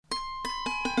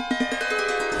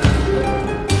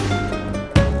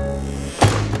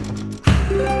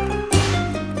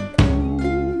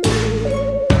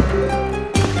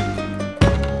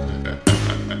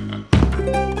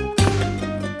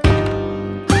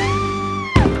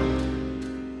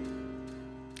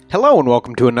Hello and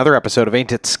welcome to another episode of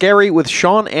Ain't It Scary with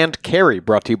Sean and Carrie,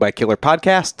 brought to you by Killer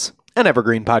Podcasts, an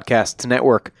Evergreen Podcasts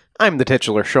network. I'm the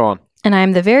titular Sean. And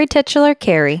I'm the very titular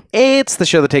Carrie. It's the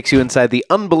show that takes you inside the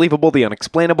unbelievable, the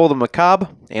unexplainable, the macabre,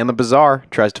 and the bizarre,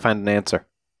 tries to find an answer.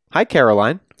 Hi,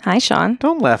 Caroline. Hi, Sean.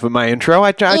 Don't laugh at my intro.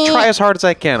 I try as hard as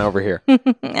I can over here.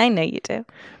 I know you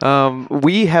do.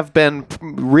 We have been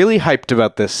really hyped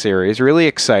about this series, really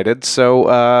excited,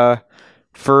 so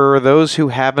for those who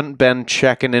haven't been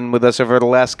checking in with us over the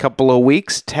last couple of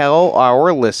weeks, tell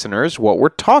our listeners what we're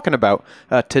talking about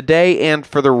today and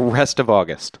for the rest of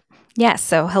August. Yes,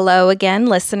 so hello again,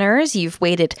 listeners. You've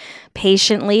waited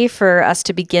patiently for us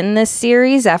to begin this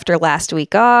series after last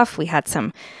week off. We had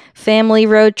some family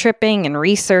road tripping and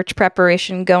research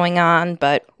preparation going on,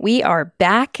 but we are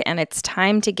back and it's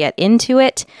time to get into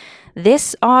it.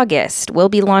 This August, we'll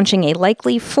be launching a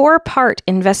likely 4-part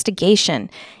investigation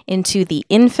into the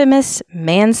infamous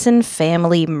Manson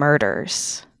family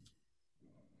murders.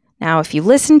 Now, if you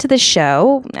listen to the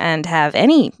show and have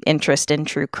any interest in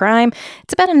true crime,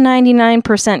 it's about a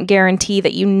 99% guarantee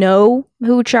that you know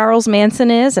who Charles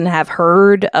Manson is and have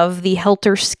heard of the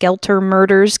helter-skelter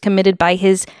murders committed by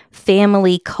his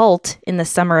family cult in the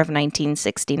summer of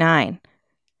 1969.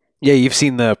 Yeah, you've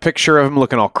seen the picture of him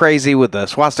looking all crazy with the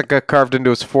swastika carved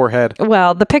into his forehead.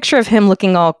 Well, the picture of him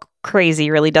looking all crazy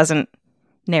really doesn't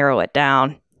narrow it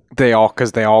down.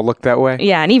 Because they all look that way?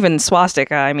 Yeah, and even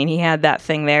swastika, I mean, he had that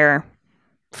thing there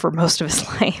for most of his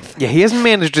life. Yeah, he hasn't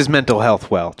managed his mental health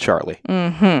well, Charlie.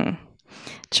 Mm-hmm.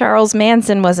 Charles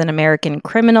Manson was an American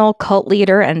criminal, cult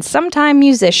leader, and sometime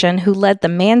musician who led the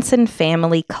Manson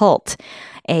family cult,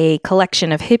 a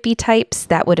collection of hippie types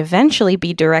that would eventually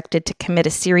be directed to commit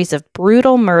a series of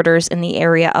brutal murders in the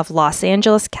area of Los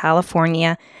Angeles,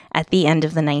 California, at the end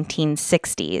of the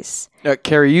 1960s.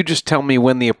 Carrie, you just tell me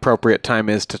when the appropriate time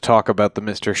is to talk about the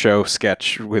Mr. Show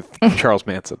sketch with Charles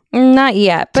Manson. Not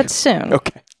yet, but soon.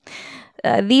 Okay.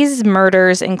 These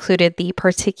murders included the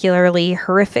particularly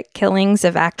horrific killings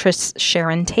of actress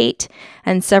Sharon Tate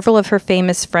and several of her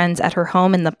famous friends at her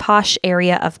home in the posh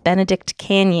area of Benedict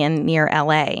Canyon near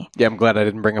L.A. Yeah, I'm glad I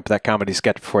didn't bring up that comedy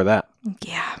sketch before that.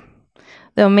 Yeah.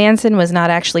 Though Manson was not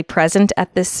actually present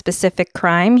at this specific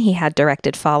crime, he had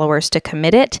directed followers to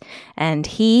commit it, and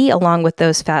he, along with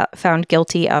those found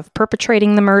guilty of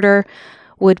perpetrating the murder,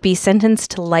 would be sentenced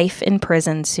to life in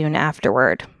prison soon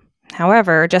afterward.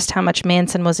 However, just how much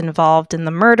Manson was involved in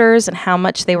the murders and how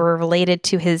much they were related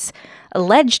to his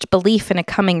alleged belief in a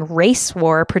coming race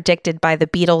war predicted by the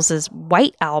Beatles'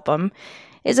 White Album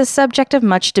is a subject of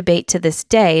much debate to this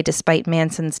day, despite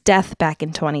Manson's death back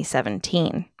in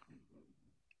 2017.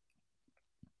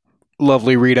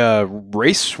 Lovely Rita,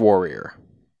 race warrior.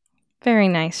 Very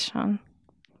nice, Sean.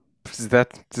 Is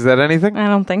that anything? I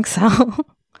don't think so.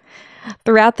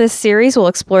 Throughout this series, we'll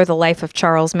explore the life of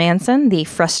Charles Manson, the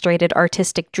frustrated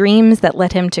artistic dreams that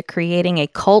led him to creating a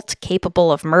cult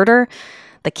capable of murder,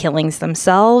 the killings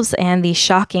themselves, and the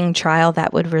shocking trial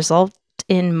that would result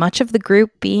in much of the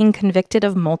group being convicted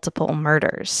of multiple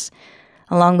murders.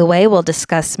 Along the way, we'll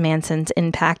discuss Manson's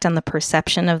impact on the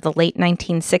perception of the late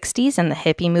 1960s and the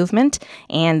hippie movement,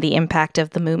 and the impact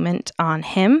of the movement on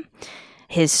him,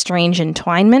 his strange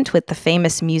entwinement with the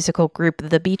famous musical group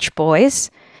The Beach Boys,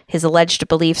 his alleged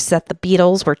beliefs that the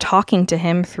Beatles were talking to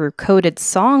him through coded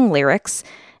song lyrics,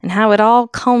 and how it all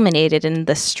culminated in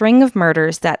the string of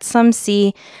murders that some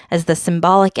see as the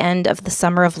symbolic end of the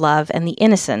summer of love and the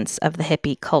innocence of the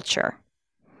hippie culture.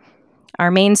 Our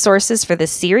main sources for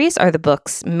this series are the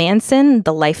books Manson,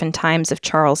 The Life and Times of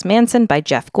Charles Manson by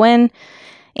Jeff Gwynne,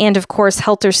 and of course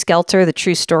Helter Skelter, The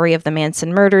True Story of the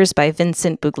Manson Murders by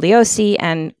Vincent Bugliosi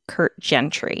and Kurt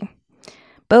Gentry.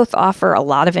 Both offer a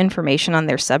lot of information on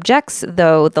their subjects,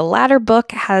 though the latter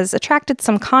book has attracted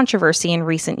some controversy in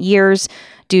recent years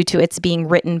due to its being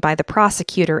written by the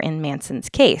prosecutor in Manson's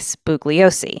case,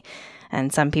 Bugliosi.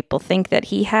 And some people think that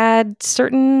he had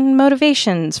certain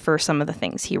motivations for some of the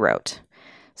things he wrote.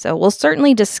 So we'll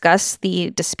certainly discuss the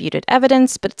disputed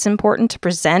evidence, but it's important to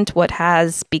present what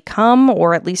has become,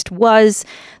 or at least was,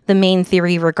 the main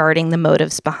theory regarding the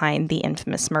motives behind the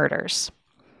infamous murders.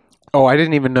 Oh, I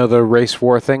didn't even know the race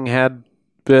war thing had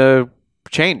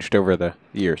changed over the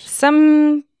years.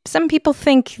 Some people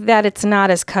think that it's not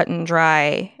as cut and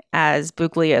dry as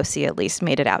Bugliosi at least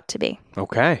made it out to be.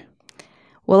 Okay.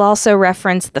 We'll also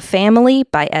reference The Family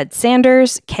by Ed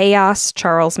Sanders, Chaos,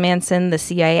 Charles Manson, the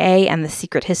CIA, and the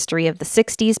Secret History of the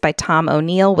 60s by Tom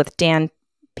O'Neill with Dan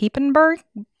Piepenbring?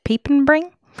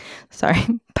 Sorry,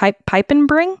 pipe and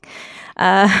bring.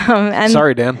 And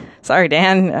Sorry, Dan. Sorry,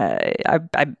 Dan.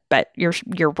 I bet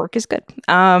your work is good.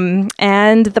 And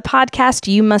the podcast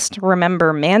You Must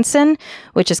Remember Manson,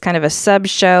 which is kind of a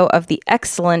sub-show of the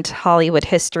excellent Hollywood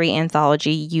history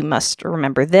anthology You Must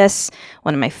Remember This,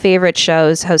 one of my favorite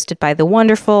shows, hosted by the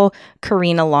wonderful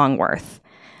Karina Longworth.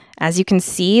 As you can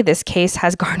see, this case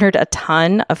has garnered a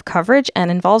ton of coverage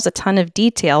and involves a ton of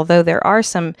detail, though there are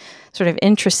some sort of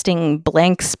interesting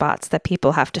blank spots that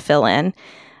people have to fill in.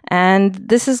 And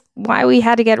this is why we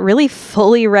had to get really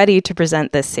fully ready to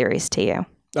present this series to you.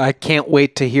 I can't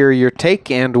wait to hear your take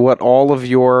and what all of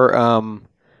your, I'm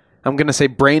going to say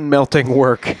brain-melting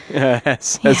work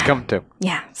has come to.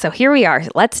 Yeah, so here we are.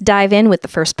 Let's dive in with the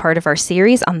first part of our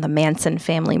series on the Manson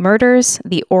family murders,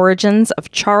 the origins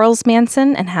of Charles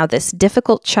Manson, and how this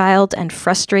difficult child and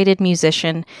frustrated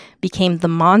musician became the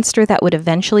monster that would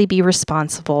eventually be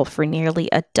responsible for nearly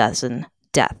a dozen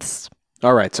deaths.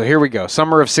 All right, so here we go.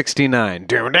 Summer of 69.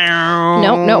 Nope,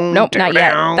 not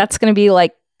yet. That's going to be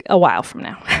like a while from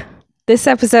now. This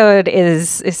episode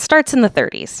it starts in the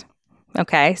 30s.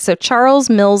 Okay, so Charles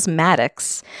Mills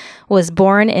Maddox was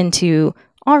born into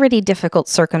already difficult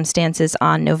circumstances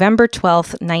on November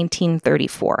 12th,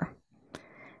 1934.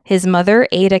 His mother,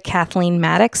 Ada Kathleen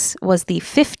Maddox, was the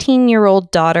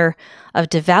 15-year-old daughter of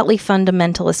devoutly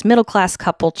fundamentalist middle-class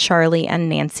couple Charlie and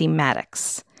Nancy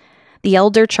Maddox. The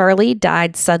elder Charlie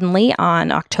died suddenly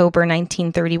on October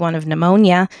 1931 of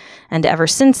pneumonia, and ever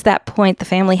since that point, the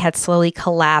family had slowly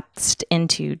collapsed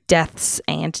into deaths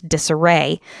and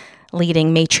disarray,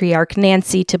 leading matriarch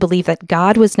Nancy to believe that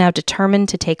God was now determined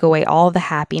to take away all the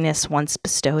happiness once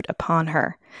bestowed upon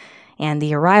her. And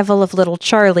the arrival of little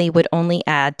Charlie would only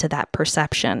add to that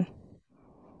perception.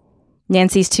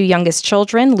 Nancy's two youngest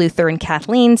children, Luther and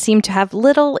Kathleen, seemed to have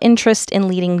little interest in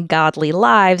leading godly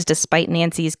lives despite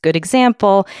Nancy's good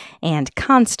example and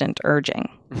constant urging.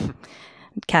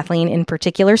 Kathleen, in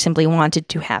particular, simply wanted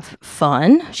to have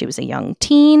fun. She was a young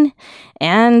teen,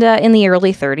 and in the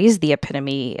early 30s, the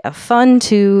epitome of fun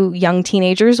to young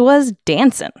teenagers was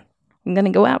dancing. I'm going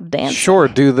to go out dancing. Sure,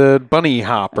 do the bunny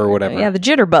hop or whatever. Yeah, the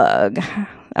jitterbug.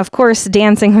 Of course,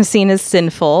 dancing was seen as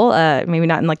sinful, maybe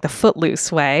not in like the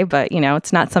footloose way, but,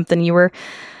 it's not something you were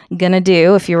going to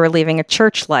do if you were leaving a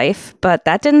church life. But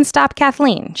that didn't stop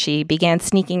Kathleen. She began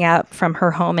sneaking out from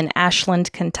her home in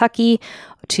Ashland, Kentucky,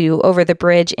 to over the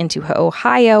bridge into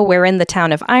Ohio, where in the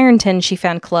town of Ironton, she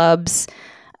found clubs.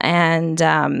 And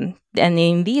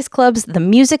in these clubs, the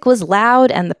music was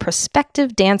loud and the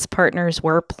prospective dance partners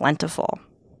were plentiful.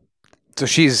 So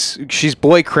she's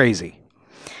boy crazy.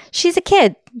 She's a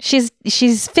kid.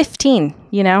 She's 15,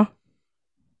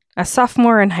 a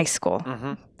sophomore in high school.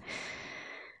 Mm-hmm.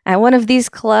 At one of these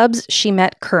clubs, she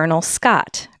met Colonel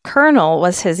Scott. Colonel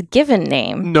was his given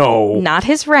name. No. Not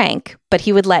his rank, but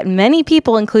he would let many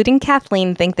people, including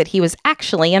Kathleen, think that he was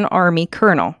actually an Army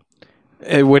colonel.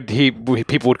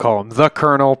 People would call him the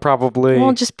Colonel, probably.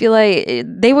 Well, just be like,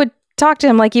 they would talk to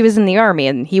him like he was in the Army,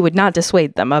 and he would not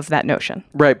dissuade them of that notion.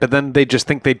 Right, but then they just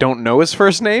think they don't know his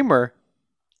first name, or?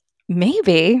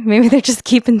 Maybe they're just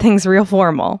keeping things real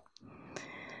formal.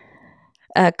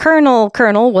 Colonel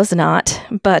was not,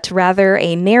 but rather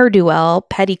a ne'er-do-well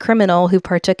petty criminal who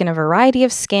partook in a variety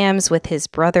of scams with his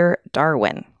brother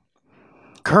Darwin.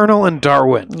 Colonel and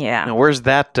Darwin. Yeah. Now, where's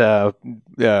that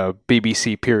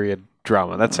BBC period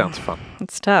drama? That sounds fun.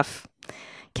 It's tough.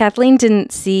 Kathleen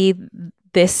didn't see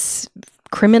this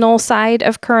criminal side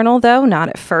of Colonel, though, not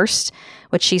at first.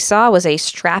 What she saw was a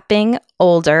strapping,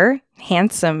 older,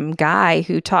 handsome guy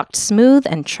who talked smooth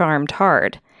and charmed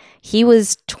hard. He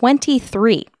was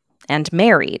 23 and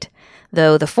married,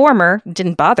 though the former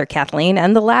didn't bother Kathleen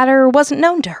and the latter wasn't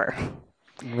known to her.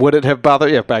 Would it have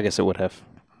bothered? Yeah, I guess it would have.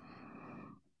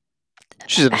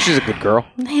 She's a good girl.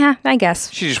 Yeah, I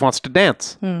guess. She just wants to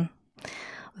dance.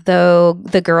 Though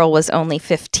the girl was only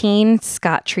 15,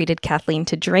 Scott treated Kathleen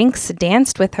to drinks,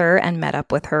 danced with her, and met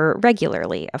up with her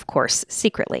regularly, of course,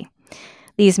 secretly.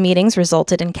 These meetings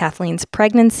resulted in Kathleen's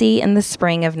pregnancy in the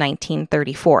spring of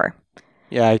 1934.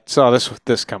 Yeah, I saw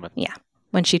this coming. Yeah.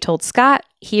 When she told Scott,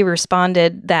 he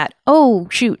responded that, oh,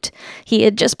 shoot, he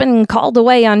had just been called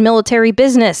away on military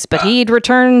business, but he'd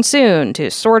return soon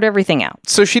to sort everything out.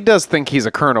 So she does think he's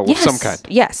a colonel of some kind.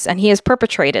 Yes, and he has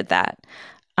perpetrated that.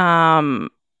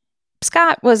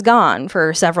 Scott was gone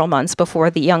for several months before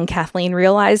the young Kathleen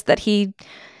realized that he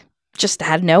just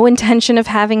had no intention of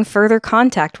having further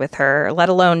contact with her, let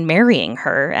alone marrying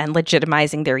her and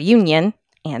legitimizing their union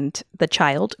and the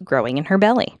child growing in her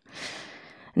belly.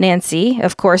 Nancy,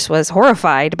 of course, was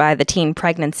horrified by the teen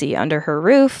pregnancy under her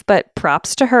roof, but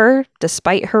props to her.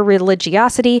 Despite her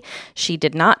religiosity, she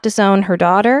did not disown her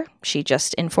daughter. She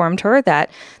just informed her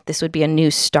that this would be a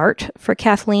new start for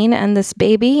Kathleen and this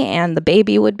baby, and the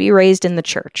baby would be raised in the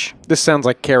church. This sounds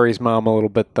like Carrie's mom a little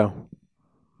bit, though.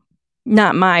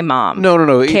 Not my mom.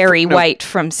 No. Carrie White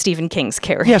from Stephen King's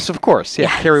Carrie. Yes, of course. Yeah,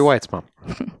 yes. Carrie White's mom.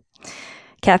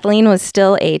 Kathleen was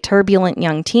still a turbulent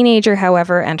young teenager,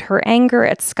 however, and her anger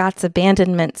at Scott's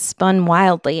abandonment spun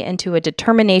wildly into a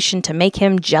determination to make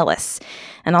him jealous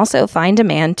and also find a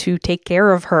man to take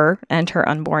care of her and her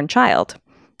unborn child.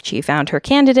 She found her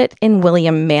candidate in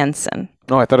William Manson.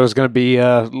 Oh, I thought it was going to be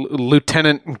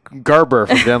Lieutenant Garber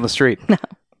from down the street. No.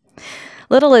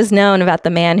 Little is known about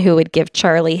the man who would give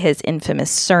Charlie his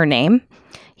infamous surname.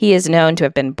 He is known to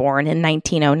have been born in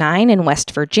 1909 in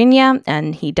West Virginia,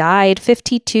 and he died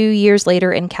 52 years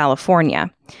later in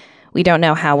California. We don't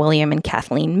know how William and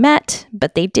Kathleen met,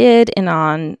 but they did, and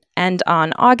on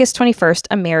August 21st,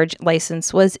 a marriage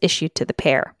license was issued to the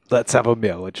pair. Let's have a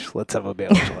marriage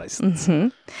license. Mm-hmm.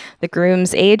 The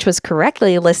groom's age was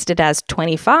correctly listed as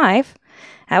 25.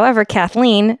 However,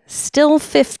 Kathleen, still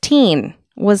 15,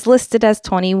 was listed as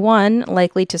 21,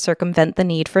 likely to circumvent the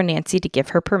need for Nancy to give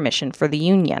her permission for the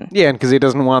union. Yeah, and because he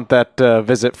doesn't want that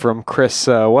visit from Chris,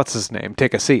 what's his name?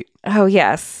 Take a seat. Oh,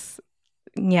 yes.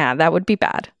 Yeah, that would be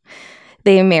bad.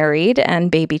 They married,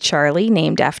 and baby Charlie,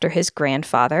 named after his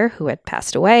grandfather, who had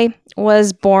passed away,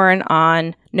 was born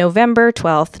on November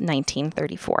 12th,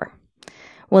 1934.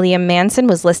 William Manson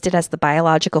was listed as the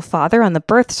biological father on the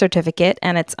birth certificate,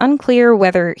 and it's unclear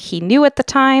whether he knew at the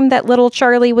time that little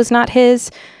Charlie was not his,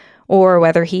 or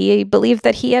whether he believed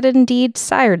that he had indeed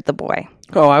sired the boy.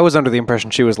 Oh, I was under the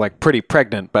impression she was, pretty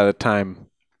pregnant by the time.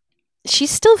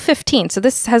 She's still 15, so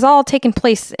this has all taken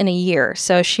place in a year,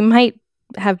 so she might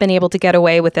have been able to get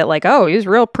away with it he's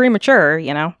real premature,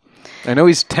 I know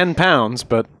he's 10 pounds,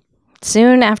 but...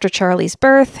 Soon after Charlie's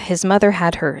birth, his mother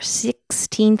had her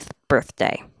 16th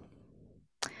birthday.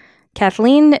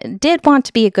 Kathleen did want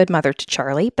to be a good mother to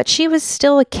Charlie, but she was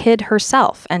still a kid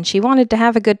herself, and she wanted to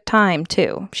have a good time,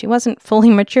 too. She wasn't fully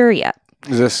mature yet.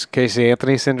 Is this Casey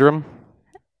Anthony syndrome?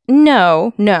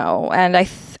 No, and I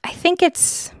think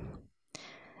it's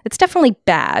definitely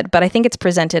bad, but I think it's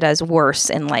presented as worse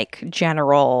in,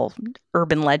 general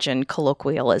urban legend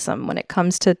colloquialism when it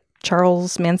comes to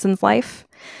Charles Manson's life.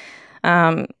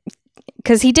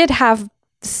 Because he did have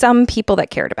some people that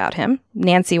cared about him.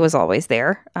 Nancy was always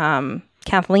there.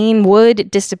 Kathleen would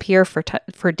disappear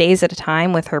for days at a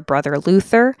time with her brother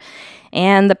Luther,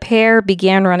 and the pair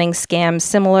began running scams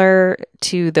similar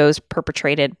to those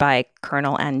perpetrated by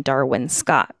Colonel and Darwin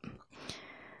Scott.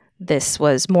 This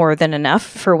was more than enough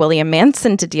for William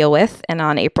Manson to deal with, and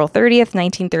on April 30th,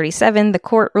 1937, the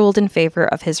court ruled in favor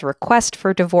of his request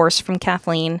for divorce from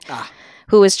Kathleen,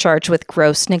 who was charged with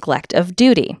gross neglect of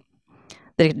duty.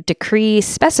 The decree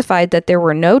specified that there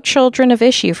were no children of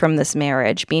issue from this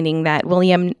marriage, meaning that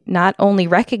William not only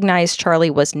recognized Charlie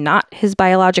was not his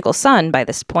biological son by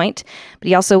this point, but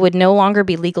he also would no longer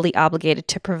be legally obligated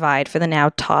to provide for the now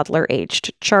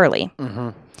toddler-aged Charlie. Mm-hmm.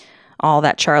 All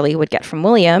that Charlie would get from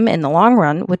William in the long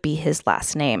run would be his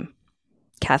last name.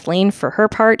 Kathleen, for her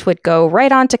part, would go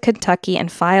right on to Kentucky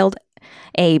and filed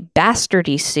a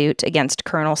bastardy suit against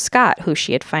Colonel Scott, who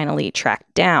she had finally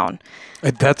tracked down.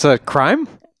 That's a crime?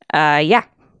 Yeah.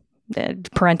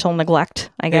 Parental neglect,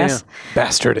 I guess. Yeah.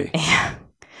 Bastardy. Yeah.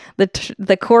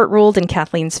 The court ruled in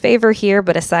Kathleen's favor here,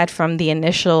 but aside from the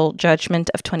initial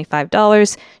judgment of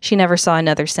 $25, she never saw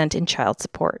another cent in child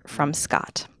support from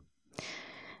Scott.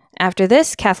 After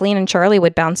this, Kathleen and Charlie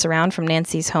would bounce around from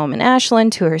Nancy's home in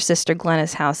Ashland to her sister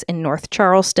Glenna's house in North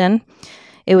Charleston.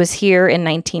 It was here in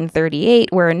 1938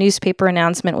 where a newspaper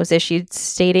announcement was issued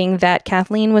stating that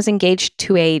Kathleen was engaged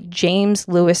to a James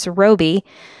Lewis Roby,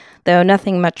 though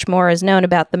nothing much more is known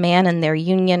about the man and their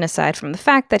union aside from the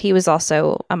fact that he was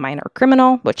also a minor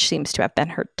criminal, which seems to have been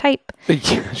her type.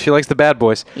 She likes the bad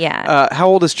boys. Yeah. How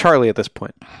old is Charlie at this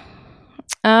point?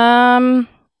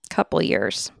 Couple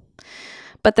years.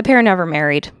 But the pair never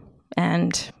married,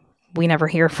 and we never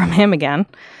hear from him again.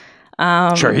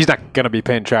 Sure, he's not going to be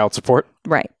paying child support.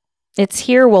 Right. It's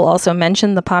here we'll also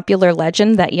mention the popular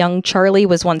legend that young Charlie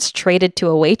was once traded to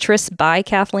a waitress by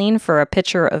Kathleen for a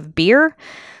pitcher of beer,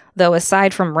 though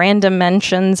aside from random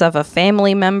mentions of a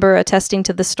family member attesting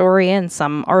to the story and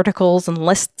some articles and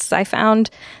lists I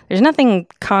found, there's nothing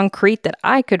concrete that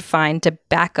I could find to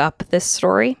back up this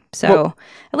story. So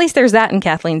at least there's that in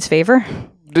Kathleen's favor.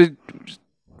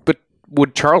 But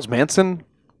would Charles Manson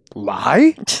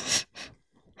lie?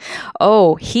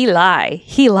 Oh, he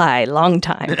lie long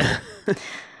time.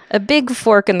 A big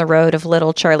fork in the road of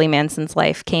little Charlie Manson's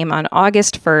life came on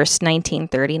August 1st,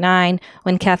 1939,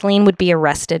 when Kathleen would be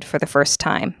arrested for the first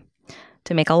time.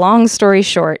 To make a long story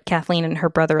short, Kathleen and her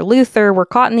brother Luther were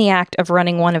caught in the act of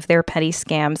running one of their petty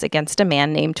scams against a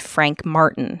man named Frank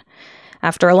Martin.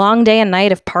 After a long day and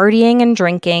night of partying and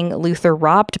drinking, Luther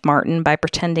robbed Martin by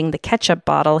pretending the ketchup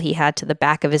bottle he had to the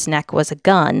back of his neck was a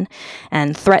gun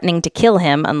and threatening to kill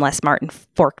him unless Martin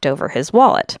forked over his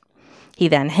wallet. He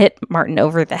then hit Martin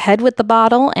over the head with the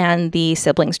bottle, and the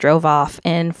siblings drove off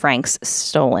in Frank's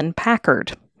stolen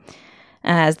Packard.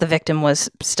 As the victim was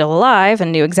still alive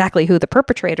and knew exactly who the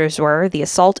perpetrators were, the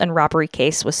assault and robbery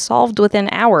case was solved within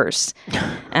hours.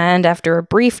 And after a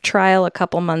brief trial a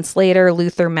couple months later,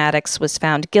 Luther Maddox was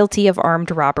found guilty of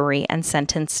armed robbery and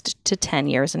sentenced to 10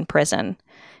 years in prison.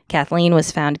 Kathleen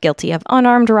was found guilty of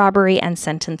unarmed robbery and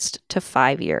sentenced to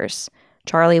 5 years.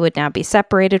 Charlie would now be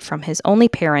separated from his only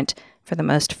parent for the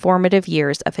most formative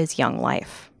years of his young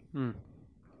life.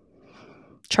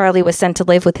 Charlie was sent to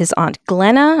live with his Aunt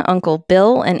Glenna, Uncle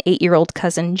Bill, and 8-year-old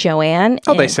cousin Joanne.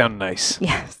 Oh, they sound nice.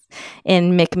 Yes.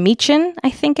 In McMeechin,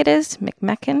 I think it is.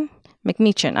 McMeechin?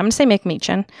 McMeechin. I'm going to say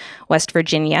McMeechin, West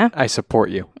Virginia. I support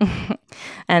you.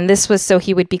 And this was so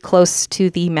he would be close to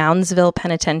the Moundsville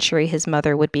Penitentiary his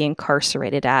mother would be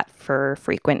incarcerated at for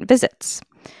frequent visits.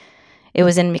 It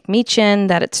was in McMeechin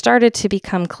that it started to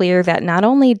become clear that not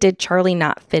only did Charlie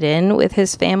not fit in with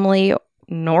his family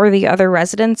nor the other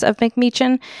residents of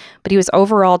McMeechin, but he was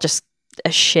overall just a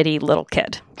shitty little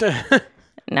kid.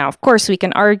 Now, of course, we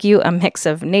can argue a mix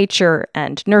of nature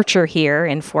and nurture here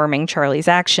informing Charlie's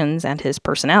actions and his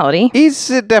personality. He's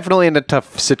definitely in a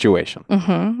tough situation.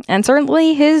 And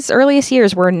certainly his earliest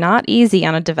years were not easy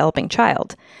on a developing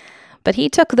child. But he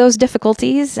took those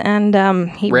difficulties and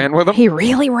he ran with them? He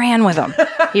really ran with them.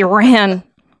 He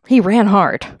ran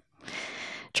hard.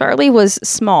 Charlie was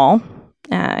small.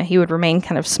 He would remain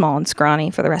kind of small and scrawny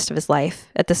for the rest of his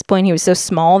life. At this point, he was so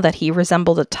small that he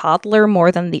resembled a toddler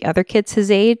more than the other kids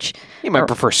his age. He might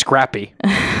prefer Scrappy.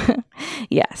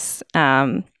 Yes.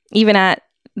 Even at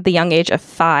the young age of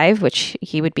 5, which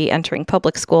he would be entering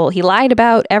public school, he lied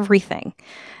about everything.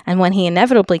 And when he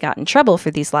inevitably got in trouble for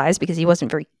these lies because he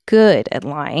wasn't very good at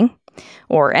lying,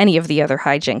 or any of the other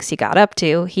hijinks he got up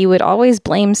to, he would always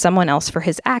blame someone else for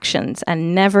his actions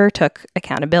and never took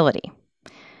accountability.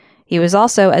 He was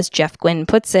also, as Jeff Gwynne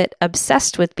puts it,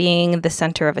 obsessed with being the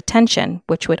center of attention,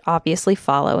 which would obviously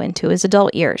follow into his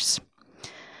adult years.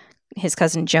 His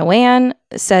cousin Joanne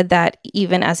said that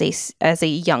even as a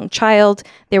young child,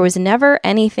 there was never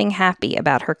anything happy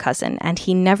about her cousin, and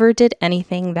he never did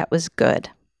anything that was good.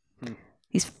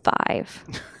 He's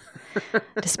 5.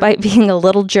 Despite being a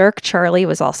little jerk, Charlie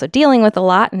was also dealing with a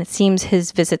lot, and it seems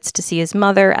his visits to see his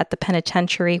mother at the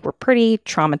penitentiary were pretty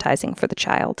traumatizing for the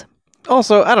child.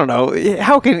 Also, I don't know,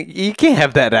 you can't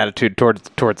have that attitude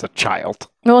towards a child.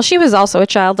 Well, she was also a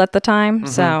child at the time,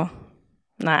 so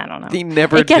I don't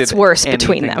know. It gets worse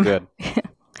between them. Good.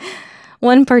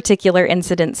 One particular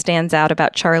incident stands out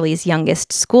about Charlie's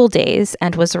youngest school days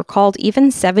and was recalled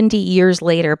even 70 years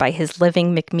later by his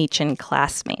living McMeechin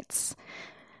classmates.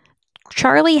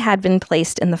 Charlie had been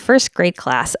placed in the first grade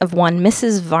class of one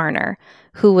Mrs. Varner,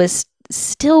 who was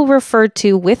still referred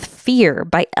to with fear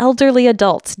by elderly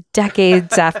adults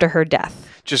decades after her death.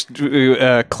 Just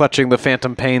clutching the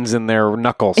phantom pains in their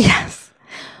knuckles. Yes.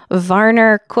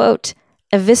 Varner, quote,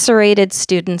 eviscerated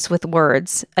students with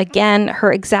words. Again,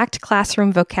 her exact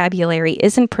classroom vocabulary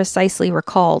isn't precisely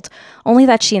recalled, only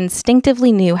that she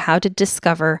instinctively knew how to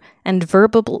discover and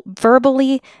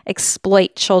verbally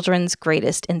exploit children's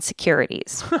greatest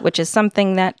insecurities, which is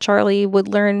something that Charlie would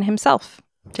learn himself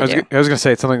to do. I was going to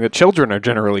say it's something that children are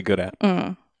generally good at.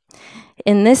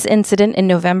 In this incident in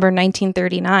November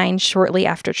 1939, shortly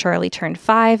after Charlie turned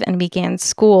 5 and began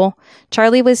school,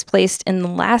 Charlie was placed in the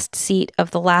last seat of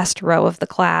the last row of the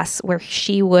class, where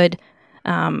she would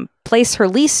place her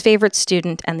least favorite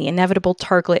student and the inevitable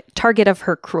target of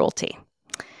her cruelty.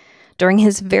 During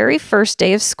his very first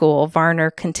day of school,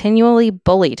 Varner continually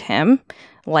bullied him,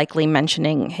 likely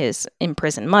mentioning his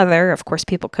imprisoned mother. Of course,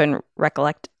 people couldn't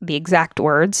recollect the exact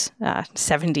words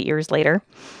 70 years later.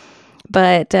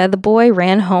 But the boy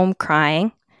ran home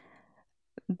crying.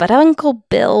 But Uncle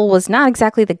Bill was not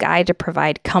exactly the guy to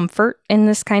provide comfort in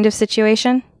this kind of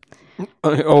situation.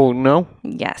 Oh, no?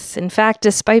 Yes. In fact,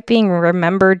 despite being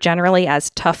remembered generally as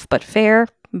tough but fair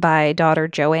by daughter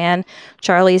Joanne,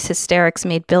 Charlie's hysterics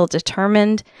made Bill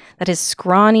determined that his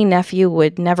scrawny nephew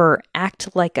would never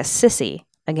act like a sissy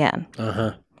again.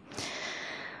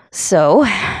 So,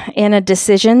 in a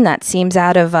decision that seems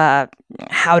out of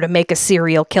How to Make a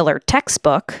Serial Killer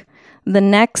textbook, The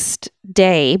next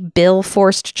day, Bill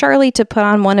forced Charlie to put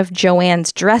on one of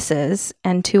Joanne's dresses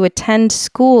and to attend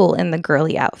school in the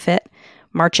girly outfit,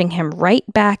 marching him right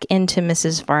back into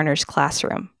Mrs. Varner's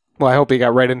classroom. Well, I hope he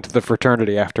got right into the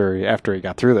fraternity after he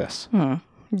got through this.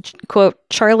 Quote,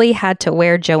 Charlie had to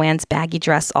wear Joanne's baggy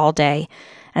dress all day.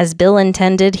 As Bill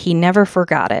intended, he never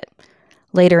forgot it.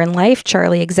 Later in life,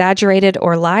 Charlie exaggerated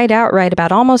or lied outright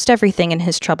about almost everything in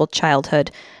his troubled childhood,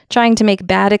 trying to make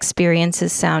bad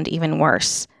experiences sound even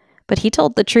worse. But he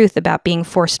told the truth about being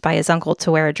forced by his uncle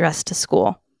to wear a dress to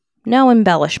school. No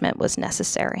embellishment was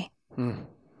necessary.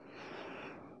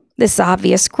 This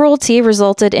obvious cruelty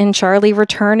resulted in Charlie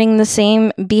returning the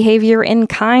same behavior in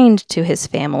kind to his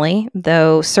family,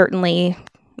 though certainly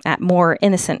at more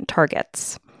innocent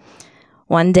targets.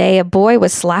 One day, a boy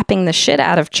was slapping the shit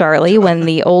out of Charlie when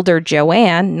the older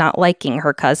Joanne, not liking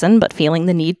her cousin but feeling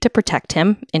the need to protect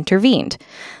him, intervened.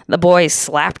 The boy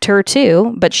slapped her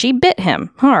too, but she bit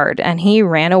him hard, and he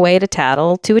ran away to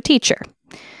tattle to a teacher.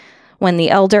 When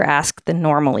the elder asked the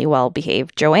normally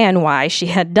well-behaved Joanne why she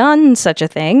had done such a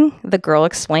thing, the girl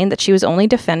explained that she was only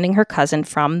defending her cousin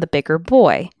from the bigger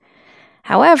boy.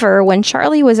 However, when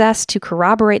Charlie was asked to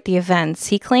corroborate the events,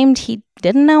 he claimed he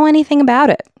didn't know anything about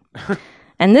it.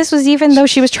 And this was even though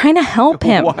she was trying to help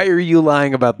him. Why are you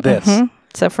lying about this?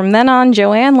 So from then on,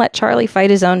 Joanne let Charlie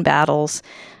fight his own battles,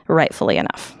 rightfully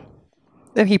enough.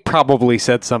 Then he probably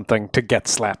said something to get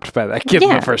slapped by that kid in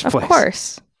the first place. Of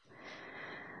course.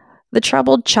 The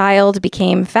troubled child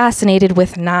became fascinated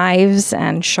with knives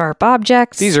and sharp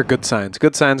objects. These are good signs.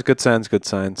 Good signs, good signs, good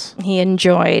signs. He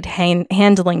enjoyed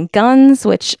handling guns,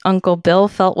 which Uncle Bill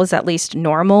felt was at least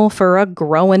normal for a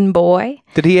growing boy.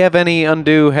 Did he have any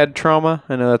undue head trauma?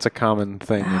 I know that's a common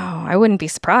thing. Oh, I wouldn't be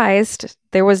surprised.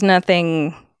 There was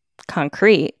nothing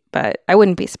concrete, but I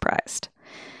wouldn't be surprised.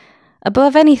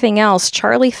 Above anything else,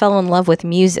 Charlie fell in love with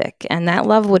music, and that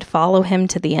love would follow him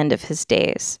to the end of his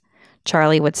days.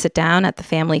 Charlie would sit down at the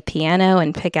family piano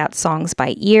and pick out songs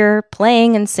by ear,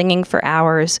 playing and singing for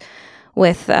hours,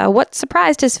 with what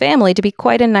surprised his family to be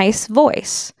quite a nice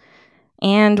voice.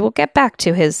 And we'll get back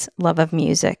to his love of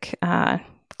music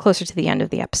closer to the end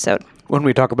of the episode. When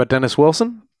we talk about Dennis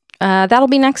Wilson? That'll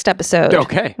be next episode.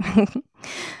 Okay.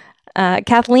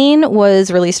 Kathleen was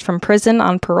released from prison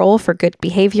on parole for good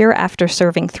behavior after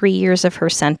serving 3 years of her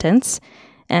sentence.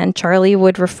 And Charlie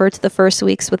would refer to the first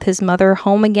weeks with his mother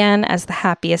home again as the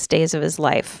happiest days of his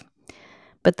life.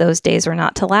 But those days were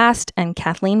not to last, and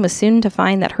Kathleen was soon to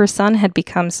find that her son had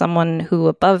become someone who,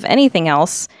 above anything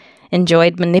else,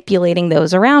 enjoyed manipulating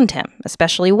those around him,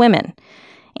 especially women,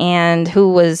 and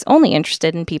who was only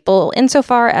interested in people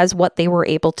insofar as what they were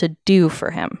able to do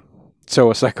for him. So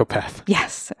a psychopath.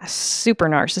 Yes, a super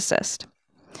narcissist.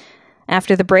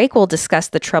 After the break, we'll discuss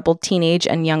the troubled teenage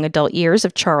and young adult years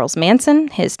of Charles Manson,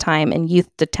 his time in youth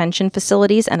detention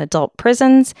facilities and adult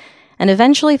prisons, and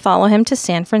eventually follow him to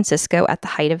San Francisco at the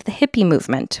height of the hippie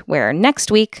movement, where next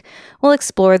week we'll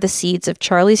explore the seeds of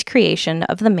Charlie's creation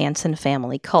of the Manson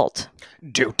family cult.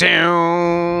 Do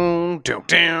down, do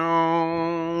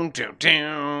down, do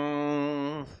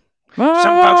down. Some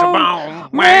folks are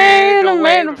born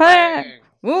way to play.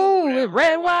 Ooh,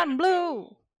 red, white, and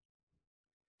blue.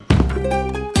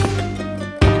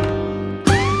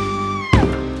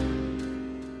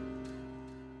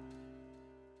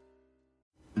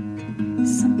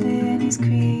 Something is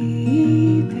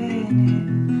creeping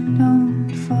in,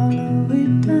 don't follow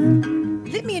it down.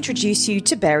 Let me introduce you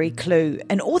to Barry Clew,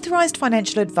 an authorised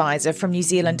financial advisor from New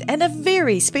Zealand and a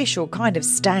very special kind of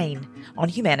stain on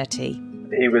humanity.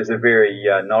 He was a very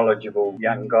knowledgeable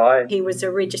young guy. He was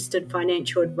a registered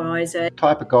financial advisor.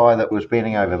 Type of guy that was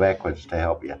bending over backwards to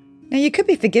help you. Now, you could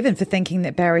be forgiven for thinking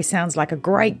that Barry sounds like a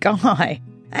great guy,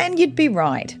 and you'd be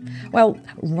right. Well,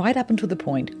 right up until the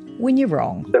point when you're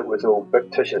wrong. It was all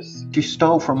fictitious. She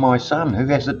stole from my son who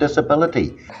has a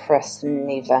disability. Chris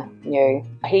never knew.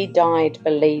 He died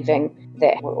believing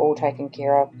that we're all taken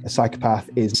care of. A psychopath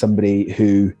is somebody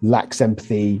who lacks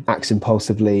empathy, acts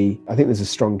impulsively. I think there's a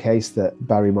strong case that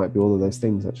Barry might be all of those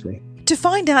things, actually. To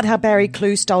find out how Barry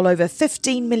Clew stole over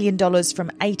 $15 million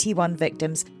from 81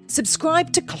 victims,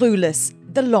 subscribe to Clueless,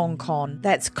 The Long Con.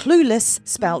 That's Clueless,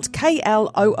 spelt Klooghless.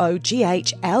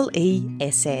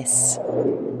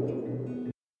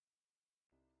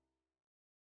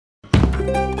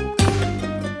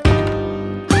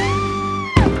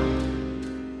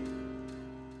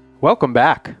 Welcome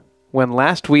back. When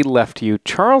last we left you,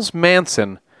 Charles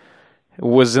Manson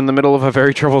was in the middle of a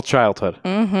very troubled childhood.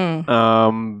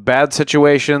 Bad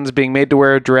situations, being made to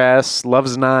wear a dress,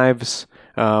 loves knives,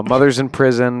 mother's in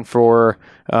prison for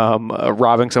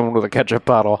robbing someone with a ketchup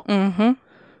bottle.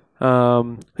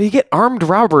 You get armed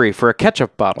robbery for a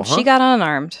ketchup bottle, huh? She got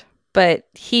unarmed, but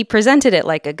he presented it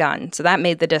like a gun, so that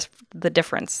made the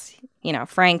difference.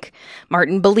 Frank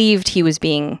Martin believed he was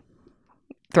being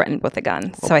threatened with a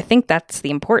gun, so I think that's the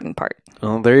important part.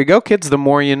 Well, there you go, kids. The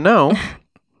more you know.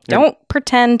 Don't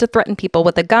pretend to threaten people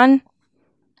with a gun,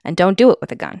 and don't do it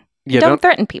with a gun. Yeah, don't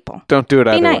threaten people. Don't do it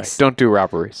either nice. way. Don't do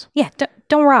robberies. Yeah,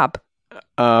 don't rob.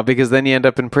 Because then you end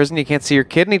up in prison, you can't see your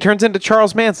kid, and he turns into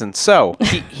Charles Manson. So,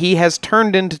 he has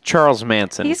turned into Charles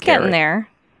Manson. He's Carrie. getting there.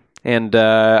 And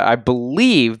I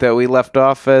believe that we left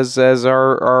off as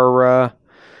our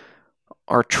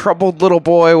troubled little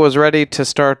boy was ready to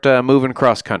start moving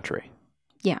cross country.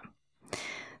 Yeah.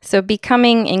 So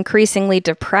becoming increasingly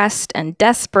depressed and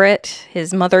desperate,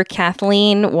 his mother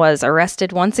Kathleen was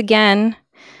arrested once again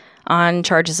on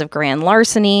charges of grand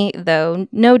larceny, though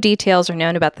no details are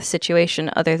known about the situation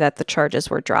other than the charges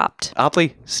were dropped.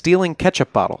 Oddly, stealing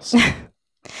ketchup bottles.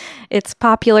 It's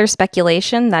popular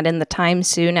speculation that in the time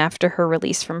soon after her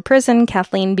release from prison,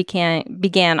 Kathleen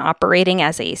began operating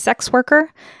as a sex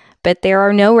worker, but there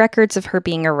are no records of her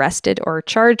being arrested or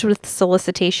charged with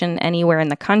solicitation anywhere in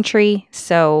the country,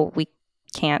 so we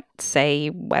can't say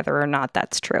whether or not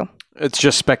that's true. It's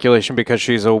just speculation because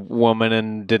she's a woman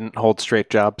and didn't hold straight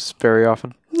jobs very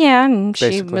often. Yeah, and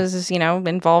basically. She was,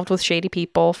 involved with shady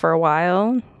people for a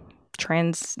while.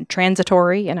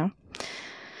 Transitory.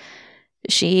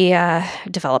 She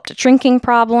developed a drinking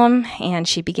problem, and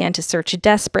she began to search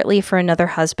desperately for another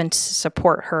husband to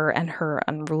support her and her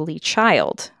unruly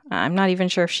child. I'm not even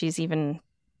sure if she's even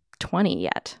 20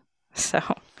 yet. So,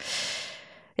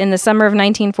 in the summer of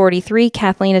 1943,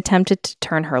 Kathleen attempted to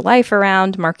turn her life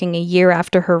around, marking a year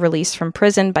after her release from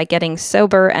prison by getting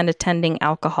sober and attending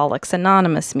Alcoholics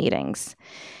Anonymous meetings.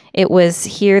 It was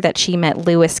here that she met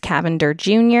Lewis Cavender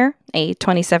Jr., a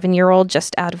 27-year-old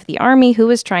just out of the Army who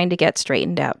was trying to get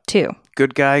straightened out, too.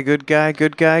 Good guy, good guy,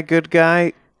 good guy, good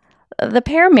guy. The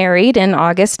pair married in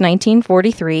August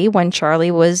 1943 when Charlie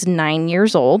was 9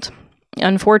 years old.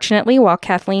 Unfortunately, while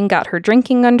Kathleen got her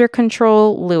drinking under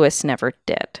control, Lewis never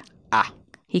did.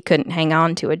 He couldn't hang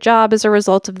on to a job as a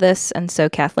result of this, and so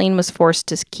Kathleen was forced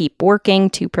to keep working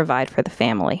to provide for the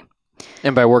family.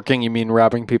 And by working, you mean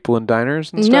robbing people in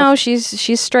diners and stuff? No,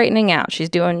 she's straightening out. She's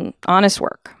doing honest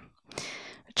work.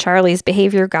 Charlie's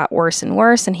behavior got worse and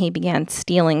worse, and he began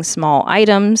stealing small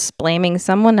items, blaming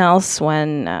someone else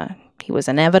when he was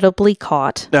inevitably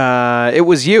caught. It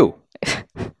was you.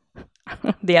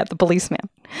 Yeah, the policeman.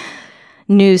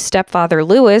 New stepfather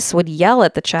Lewis would yell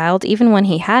at the child even when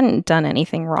he hadn't done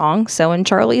anything wrong, so in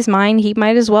Charlie's mind, he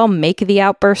might as well make the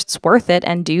outbursts worth it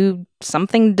and do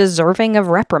something deserving of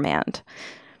reprimand.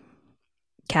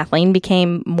 Kathleen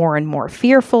became more and more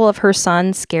fearful of her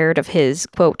son, scared of his,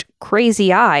 quote,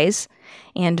 crazy eyes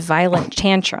and violent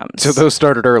tantrums. So those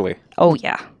started early. Oh,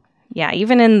 yeah. Yeah,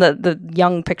 even in the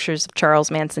young pictures of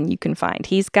Charles Manson you can find,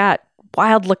 he's got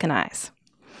wild-looking eyes.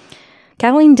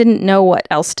 Kathleen didn't know what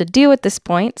else to do at this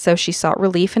point, so she sought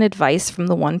relief and advice from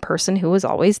the one person who was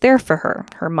always there for her,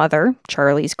 her mother,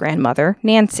 Charlie's grandmother,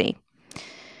 Nancy.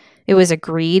 It was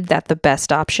agreed that the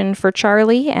best option for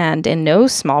Charlie, and in no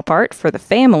small part for the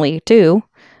family too,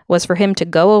 was for him to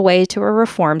go away to a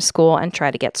reform school and try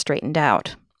to get straightened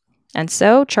out. And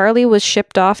so Charlie was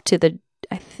shipped off to the,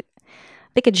 I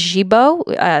think it's Gibault,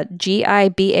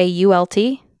 Gibault,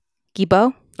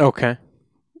 Gibault. Okay.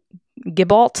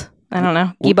 Gibault. I don't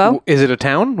know. Gibault? Is it a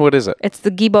town? What is it? It's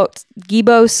the Gibault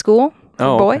School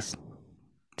for Boys. Okay.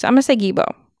 So I'm going to say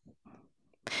Gibault.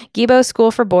 Gibault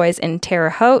School for Boys in Terre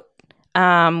Haute,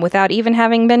 without even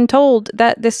having been told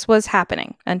that this was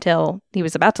happening until he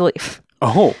was about to leave.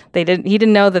 Oh. He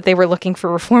didn't know that they were looking for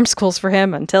reform schools for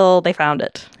him until they found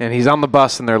it. And he's on the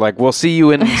bus and they're like, we'll see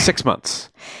you in 6 months.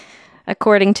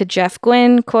 According to Jeff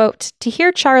Gwynne, quote, to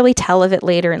hear Charlie tell of it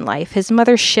later in life, his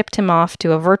mother shipped him off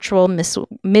to a virtual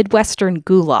Midwestern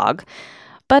gulag.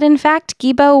 But in fact,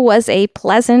 Gibault was a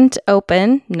pleasant,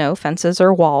 open, no fences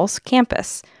or walls,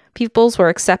 campus. Pupils were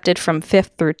accepted from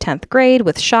 5th through 10th grade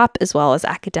with shop as well as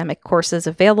academic courses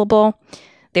available.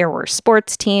 There were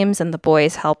sports teams, and the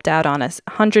boys helped out on a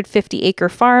 150-acre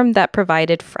farm that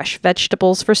provided fresh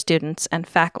vegetables for students and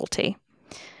faculty.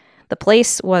 The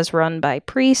place was run by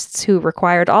priests who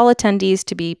required all attendees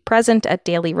to be present at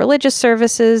daily religious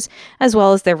services as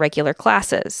well as their regular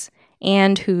classes,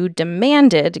 and who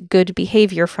demanded good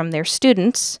behavior from their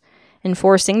students,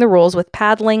 enforcing the rules with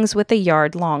paddlings with a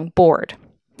yard-long board.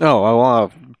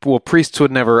 Oh, well, priests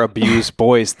would never abuse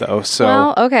boys, though, so...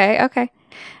 Well, okay.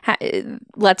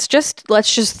 Let's just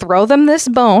throw them this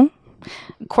bone.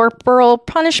 Corporal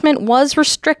punishment was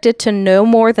restricted to no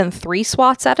more than 3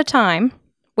 swats at a time,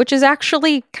 which is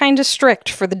actually kind of strict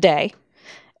for the day.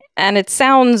 And it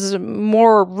sounds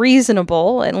more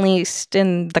reasonable, at least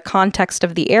in the context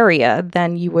of the area,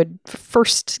 than you would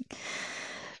first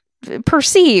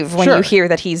perceive when you hear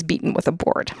that he's beaten with a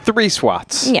board. 3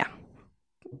 swats. Yeah.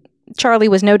 Charlie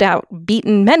was no doubt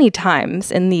beaten many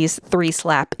times in these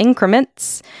 3-slap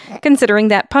increments, considering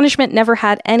that punishment never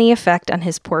had any effect on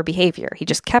his poor behavior. He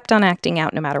just kept on acting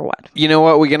out no matter what. You know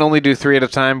what? We can only do 3 at a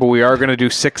time, but we are going to do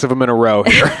 6 of them in a row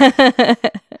here.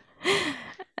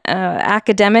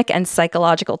 Academic and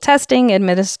psychological testing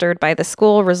administered by the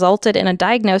school resulted in a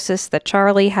diagnosis that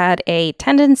Charlie had a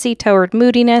tendency toward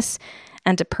moodiness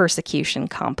and a persecution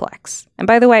complex. And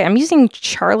by the way, I'm using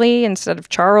Charlie instead of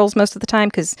Charles most of the time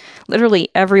because literally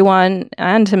everyone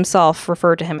and himself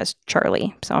referred to him as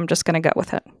Charlie. So I'm just going to go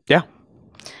with it. Yeah,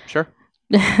 sure.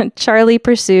 Charlie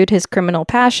pursued his criminal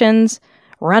passions,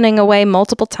 running away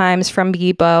multiple times from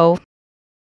Yibo.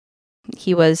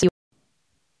 He was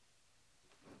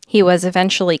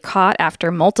eventually caught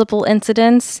after multiple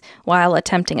incidents while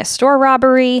attempting a store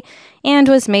robbery and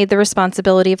was made the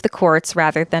responsibility of the courts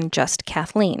rather than just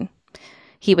Kathleen.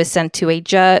 He was sent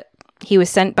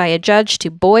by a judge to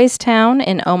Boys Town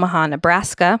in Omaha,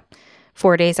 Nebraska.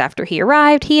 4 days after he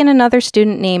arrived, he and another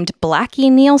student named Blackie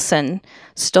Nielsen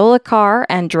stole a car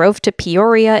and drove to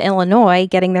Peoria, Illinois,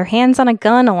 getting their hands on a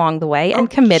gun along the way and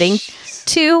committing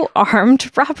 2 armed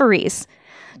robberies.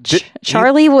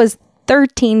 Charlie was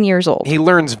 13 years old. He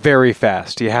learns very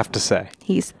fast, you have to say.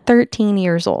 He's 13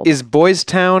 years old. Is Boys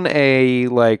Town a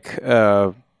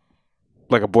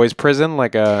boys' prison?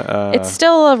 It's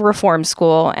still a reform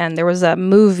school, and there was a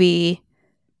movie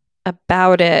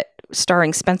about it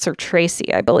starring Spencer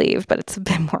Tracy, I believe, but it's a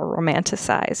bit more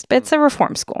romanticized. But it's a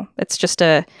reform school. It's just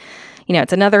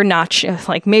it's another notch.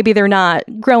 Like, maybe they're not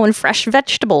growing fresh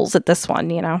vegetables at this one,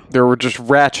 They were just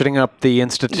ratcheting up the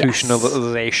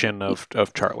institutionalization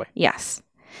of Charlie. Yes.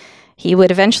 He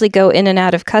would eventually go in and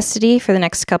out of custody for the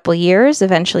next couple years,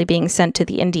 eventually being sent to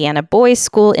the Indiana Boys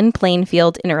School in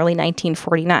Plainfield in early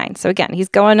 1949. So again, he's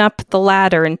going up the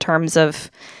ladder in terms of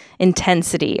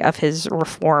intensity of his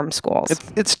reform schools.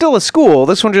 It's still a school.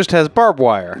 This one just has barbed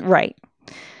wire. Right.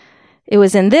 It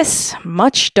was in this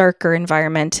much darker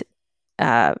environment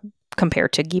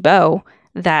compared to Guibault,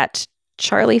 that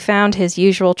Charlie found his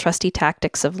usual trusty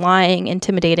tactics of lying,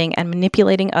 intimidating, and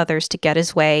manipulating others to get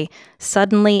his way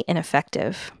suddenly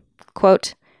ineffective.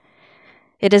 Quote,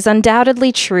 "It is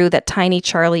undoubtedly true that tiny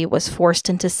Charlie was forced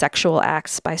into sexual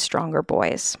acts by stronger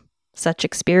boys. Such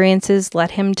experiences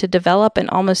led him to develop an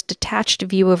almost detached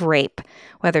view of rape,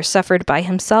 whether suffered by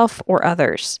himself or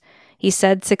others. He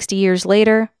said 60 years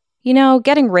later,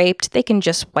 getting raped, they can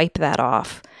just wipe that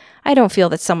off. I don't feel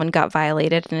that someone got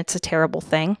violated and it's a terrible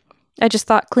thing. I just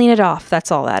thought, clean it off.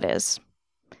 That's all that is."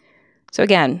 So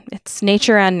again, it's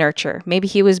nature and nurture. Maybe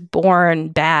he was born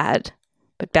bad,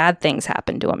 but bad things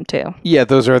happened to him too. Yeah,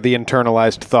 those are the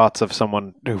internalized thoughts of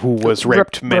someone who was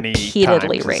raped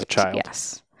repeatedly times as a child.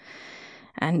 Yes.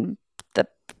 And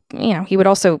he would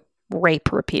also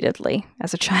rape repeatedly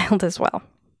as a child as well.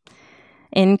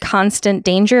 In constant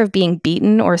danger of being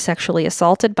beaten or sexually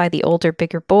assaulted by the older,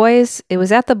 bigger boys, it was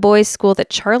at the boys' school that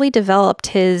Charlie developed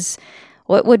his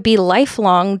what would be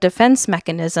lifelong defense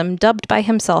mechanism dubbed by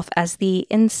himself as the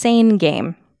insane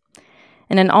game.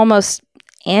 In an almost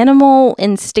animal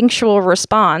instinctual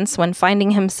response when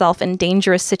finding himself in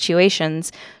dangerous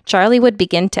situations, Charlie would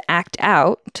begin to act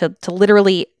out, to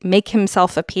literally make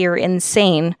himself appear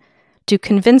insane, to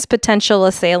convince potential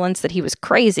assailants that he was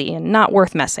crazy and not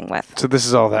worth messing with. So this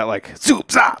is all that zoop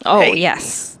zop. Oh, hey.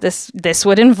 Yes. This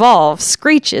would involve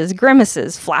screeches,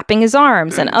 grimaces, flapping his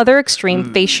arms, and other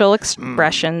extreme facial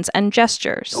expressions and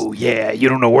gestures. Oh, yeah. You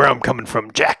don't know where I'm coming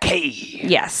from, Jack. Hey.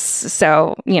 Yes.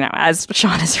 So, as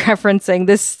Sean is referencing,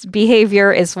 this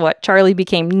behavior is what Charlie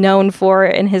became known for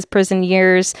in his prison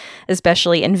years,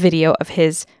 especially in video of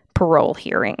his parole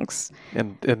hearings.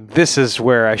 And this is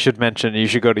where I should mention you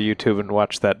should go to YouTube and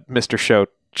watch that Mr. Show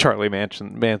Charlie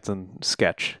Manson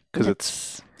sketch, because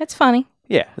it's funny.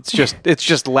 Yeah, it's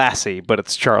just Lassie, but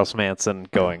it's Charles Manson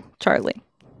going Charlie.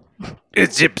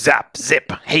 It's zip zap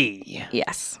zip. Hey.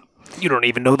 Yes. You don't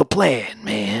even know the plan,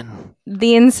 man.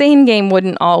 The insane game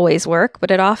wouldn't always work,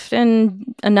 but it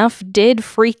often enough did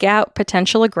freak out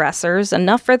potential aggressors,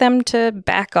 enough for them to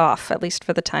back off, at least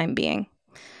for the time being.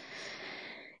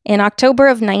 In October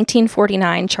of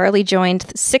 1949, Charlie joined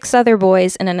 6 other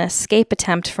boys in an escape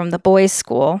attempt from the boys'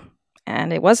 school,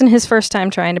 and it wasn't his first time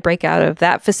trying to break out of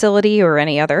that facility or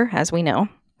any other, as we know.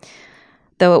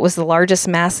 Though it was the largest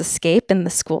mass escape in the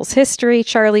school's history,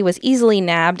 Charlie was easily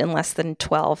nabbed in less than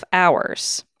 12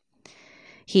 hours.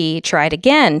 He tried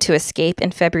again to escape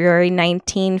in February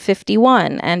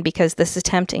 1951, and because this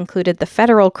attempt included the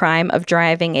federal crime of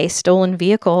driving a stolen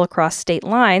vehicle across state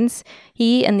lines,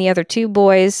 he and the other 2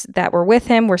 boys that were with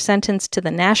him were sentenced to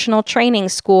the National Training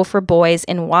School for Boys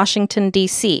in Washington,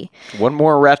 D.C. One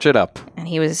more ratchet up. And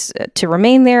he was to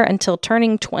remain there until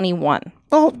turning 21.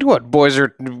 Oh, what? Boys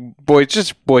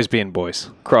being boys,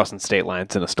 crossing state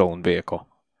lines in a stolen vehicle.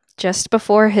 Just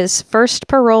before his first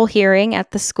parole hearing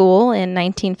at the school in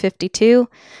 1952,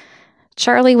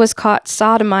 Charlie was caught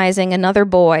sodomizing another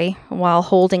boy while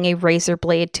holding a razor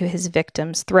blade to his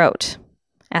victim's throat.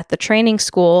 At the training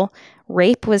school,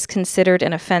 rape was considered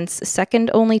an offense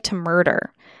second only to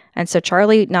murder. And so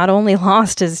Charlie not only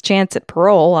lost his chance at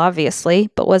parole, obviously,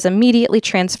 but was immediately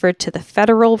transferred to the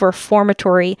Federal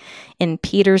Reformatory in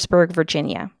Petersburg,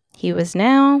 Virginia. He was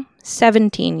now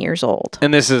 17 years old.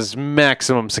 And this is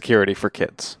maximum security for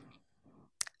kids.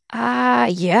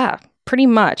 Yeah, pretty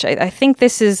much. I think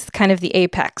this is kind of the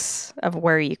apex of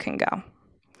where you can go.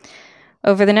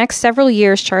 Over the next several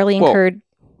years, Charlie incurred...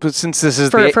 But since this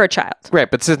is for a child. Right,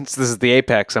 but since this is the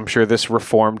apex, I'm sure this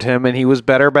reformed him and he was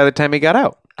better by the time he got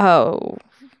out. Oh,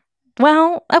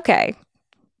 well, okay.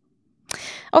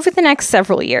 Over the next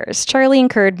several years, Charlie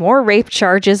incurred more rape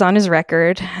charges on his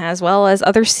record, as well as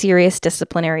other serious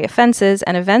disciplinary offenses,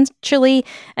 and eventually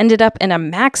ended up in a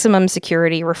maximum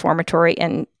security reformatory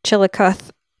in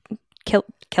Chillicothe,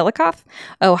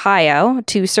 Ohio,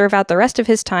 to serve out the rest of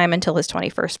his time until his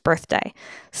 21st birthday.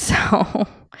 So,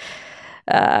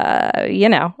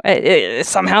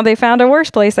 somehow they found a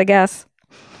worse place, I guess.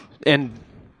 And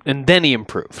then he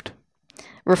improved.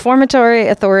 Reformatory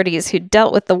authorities who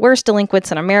dealt with the worst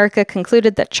delinquents in America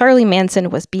concluded that Charlie Manson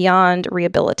was beyond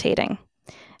rehabilitating.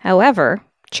 However,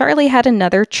 Charlie had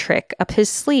another trick up his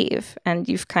sleeve, and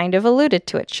you've kind of alluded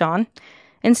to it, Sean.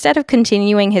 Instead of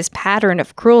continuing his pattern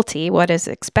of cruelty, what is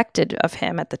expected of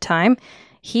him at the time,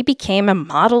 he became a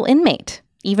model inmate,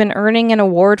 even earning an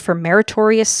award for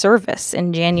meritorious service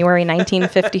in January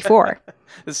 1954.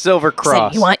 The Silver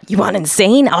Cross. So you want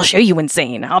insane? I'll show you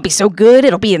insane. I'll be so good,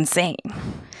 it'll be insane.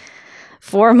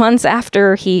 4 months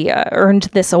after he earned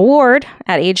this award,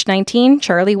 at age 19,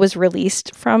 Charlie was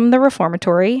released from the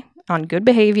reformatory on good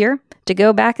behavior to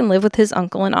go back and live with his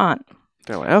uncle and aunt.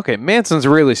 Okay, Manson's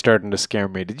really starting to scare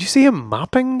me. Did you see him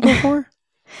mopping before?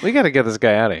 We got to get this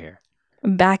guy out of here.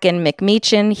 Back in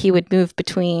McMeechin, he would move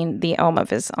between the home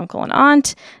of his uncle and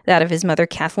aunt, that of his mother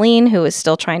Kathleen, who was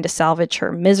still trying to salvage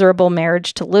her miserable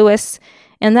marriage to Lewis,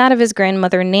 and that of his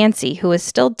grandmother Nancy, who was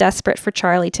still desperate for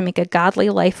Charlie to make a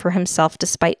godly life for himself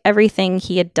despite everything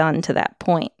he had done to that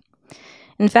point.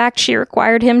 In fact, she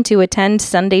required him to attend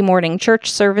Sunday morning church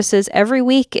services every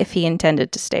week if he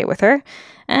intended to stay with her,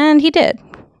 and he did.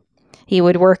 He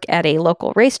would work at a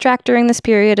local racetrack during this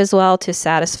period as well to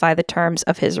satisfy the terms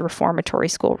of his reformatory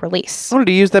school release. Oh, did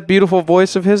he use that beautiful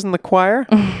voice of his in the choir?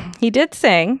 He did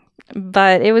sing,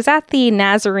 but it was at the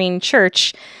Nazarene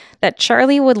church that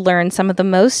Charlie would learn some of the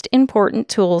most important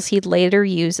tools he'd later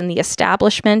use in the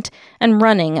establishment and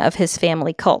running of his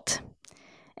family cult.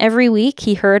 Every week,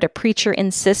 he heard a preacher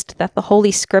insist that the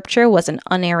Holy Scripture was an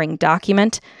unerring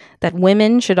document, that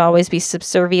women should always be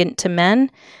subservient to men,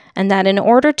 and that in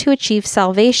order to achieve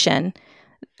salvation,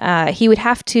 he would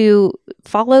have to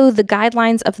follow the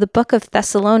guidelines of the Book of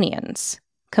Thessalonians.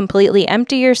 Completely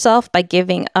empty yourself by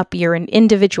giving up your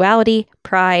individuality,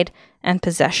 pride, and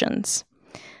possessions.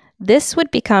 This would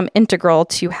become integral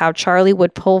to how Charlie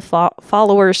would pull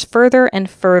followers further and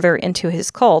further into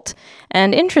his cult,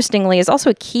 and interestingly is also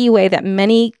a key way that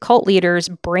many cult leaders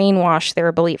brainwash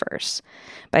their believers.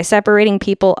 By separating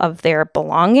people of their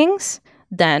belongings,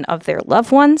 then of their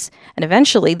loved ones, and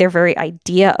eventually their very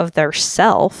idea of their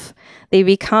self, they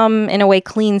become, in a way,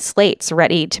 clean slates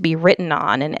ready to be written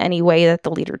on in any way that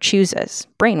the leader chooses.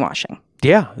 Brainwashing.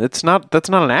 Yeah, that's not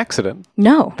an accident.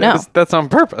 No. That's on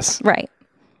purpose. Right.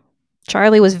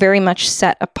 Charlie was very much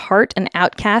set apart and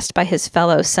outcast by his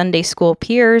fellow Sunday school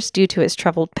peers due to his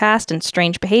troubled past and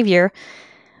strange behavior,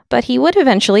 but he would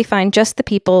eventually find just the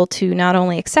people to not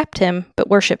only accept him, but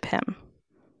worship him.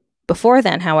 Before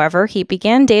then, however, he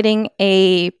began dating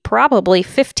a probably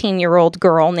 15-year-old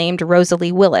girl named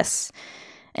Rosalie Willis.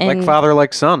 And, like father,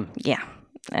 like son. Yeah.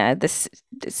 This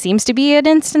seems to be an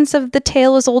instance of the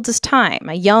tale as old as time.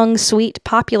 A young, sweet,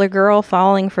 popular girl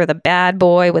falling for the bad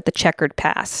boy with the checkered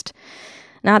past.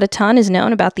 Not a ton is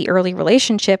known about the early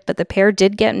relationship, but the pair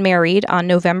did get married on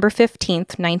November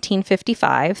 15th,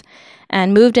 1955,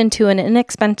 and moved into an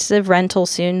inexpensive rental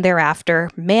soon thereafter,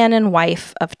 man and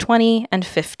wife of 20 and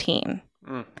 15.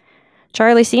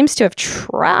 Charlie seems to have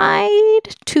tried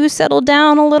to settle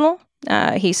down a little,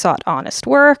 He sought honest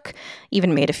work,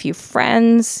 even made a few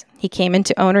friends. He came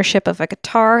into ownership of a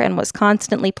guitar and was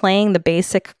constantly playing the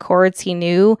basic chords he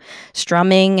knew,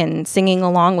 strumming and singing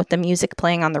along with the music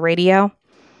playing on the radio.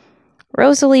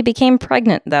 Rosalie became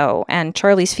pregnant, though, and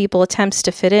Charlie's feeble attempts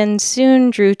to fit in soon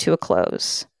drew to a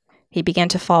close. He began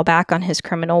to fall back on his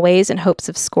criminal ways in hopes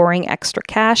of scoring extra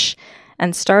cash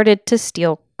and started to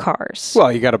steal cars.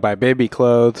 Well, you got to buy baby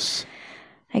clothes.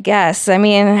 I guess. I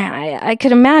mean, I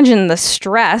could imagine the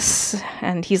stress.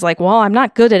 And he's like, well, I'm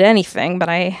not good at anything, but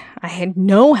I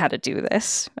know how to do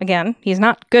this. Again, he's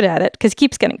not good at it because he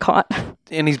keeps getting caught.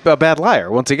 And he's a bad liar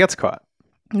once he gets caught.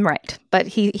 Right. But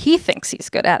he thinks he's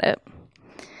good at it.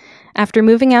 After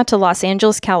moving out to Los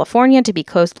Angeles, California to be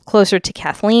closer to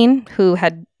Kathleen, who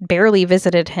had barely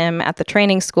visited him at the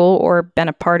training school or been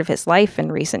a part of his life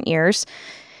in recent years,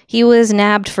 he was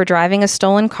nabbed for driving a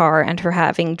stolen car and for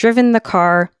having driven the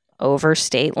car over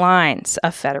state lines,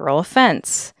 a federal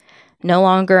offense. No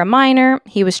longer a minor,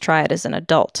 he was tried as an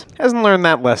adult. Hasn't learned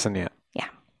that lesson yet. Yeah.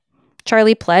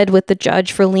 Charlie pled with the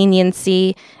judge for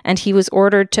leniency, and he was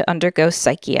ordered to undergo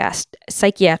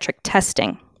psychiatric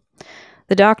testing.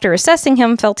 The doctor assessing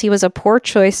him felt he was a poor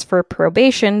choice for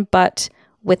probation, but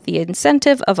with the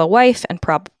incentive of a wife and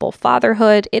probable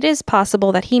fatherhood, it is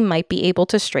possible that he might be able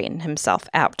to straighten himself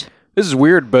out. This is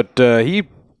weird, but he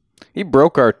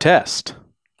broke our test.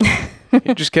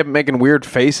 He just kept making weird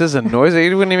faces and noises.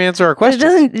 He wouldn't even answer our questions.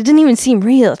 It didn't even seem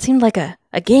real. It seemed like a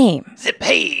game. Zip,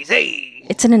 hey, hey.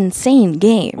 It's an insane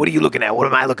game. What are you looking at? What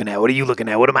am I looking at? What are you looking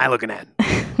at? What am I looking at?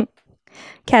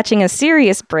 Catching a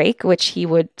serious break, which he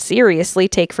would seriously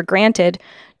take for granted,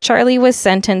 Charlie was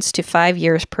sentenced to 5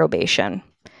 years probation.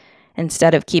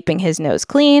 Instead of keeping his nose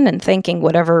clean and thanking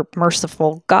whatever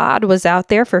merciful God was out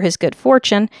there for his good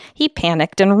fortune, he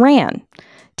panicked and ran,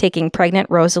 taking pregnant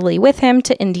Rosalie with him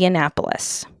to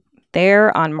Indianapolis.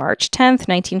 There, on March 10th,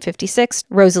 1956,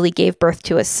 Rosalie gave birth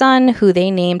to a son who they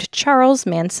named Charles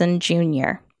Manson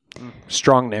Jr.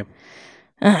 Strong name.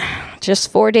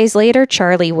 Just 4 days later,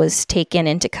 Charlie was taken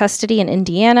into custody in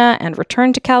Indiana and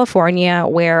returned to California,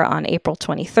 where on April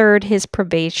 23rd, his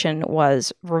probation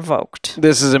was revoked.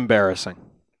 This is embarrassing.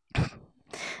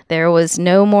 There was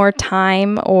no more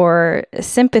time or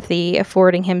sympathy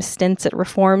affording him stints at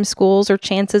reform schools or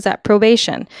chances at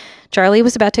probation. Charlie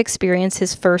was about to experience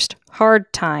his first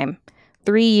hard time.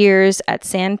 3 years at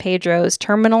San Pedro's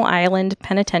Terminal Island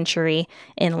Penitentiary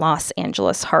in Los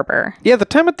Angeles Harbor. Yeah, the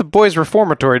time at the boys'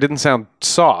 reformatory didn't sound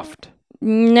soft.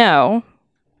 No.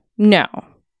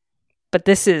 But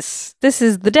this is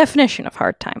the definition of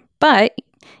hard time. But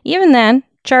even then,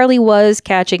 Charlie was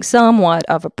catching somewhat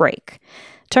of a break.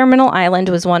 Terminal Island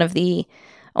was one of the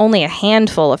only a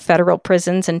handful of federal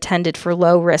prisons intended for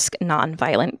low-risk,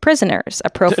 non-violent prisoners. A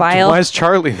profile... Why is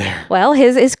Charlie there? Well,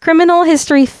 his criminal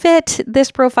history fit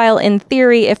this profile in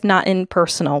theory, if not in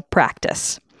personal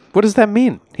practice. What does that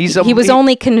mean? He was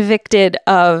only convicted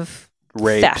of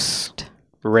theft.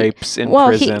 Rapes in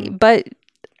prison. But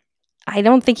I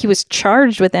don't think he was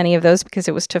charged with any of those because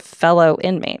it was to fellow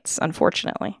inmates,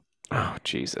 unfortunately. Oh,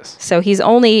 Jesus. So he's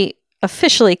only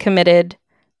officially committed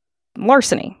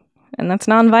larceny. And that's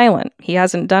nonviolent. He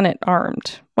hasn't done it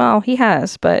armed. Well, he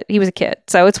has, but he was a kid.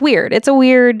 So it's weird. It's a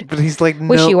weird But he's like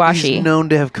wishy-washy. He's known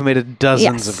to have committed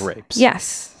dozens of rapes.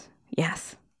 Yes.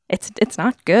 It's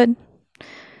not good.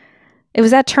 It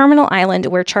was at Terminal Island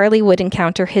where Charlie would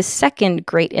encounter his second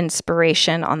great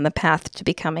inspiration on the path to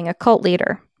becoming a cult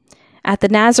leader. At the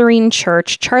Nazarene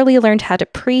Church, Charlie learned how to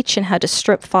preach and how to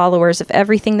strip followers of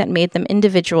everything that made them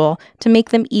individual to make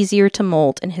them easier to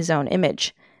mold in his own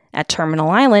image. At Terminal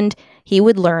Island, he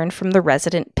would learn from the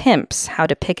resident pimps how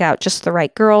to pick out just the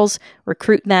right girls,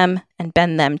 recruit them, and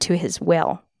bend them to his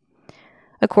will.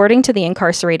 According to the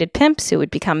incarcerated pimps who would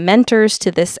become mentors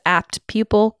to this apt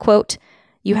pupil, quote,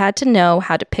 "You had to know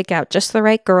how to pick out just the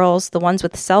right girls, the ones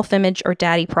with self-image or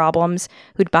daddy problems,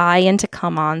 who'd buy into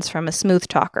come-ons from a smooth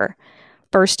talker.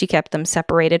 First, you kept them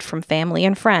separated from family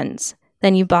and friends.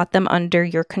 Then you brought them under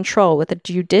your control with a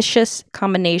judicious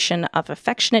combination of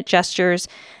affectionate gestures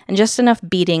and just enough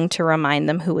beating to remind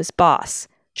them who was boss.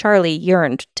 Charlie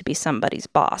yearned to be somebody's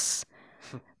boss.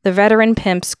 The veteran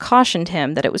pimps cautioned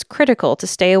him that it was critical to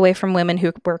stay away from women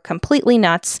who were completely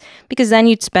nuts, because then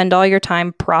you'd spend all your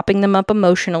time propping them up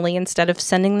emotionally instead of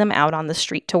sending them out on the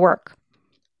street to work.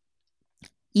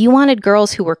 You wanted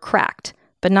girls who were cracked,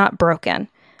 but not broken.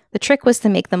 The trick was to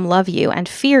make them love you and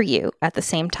fear you at the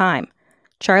same time.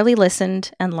 Charlie listened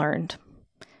and learned.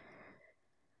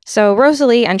 So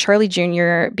Rosalie and Charlie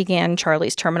Jr. began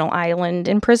Charlie's Terminal Island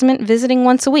imprisonment visiting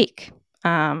once a week.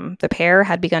 The pair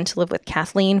had begun to live with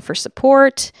Kathleen for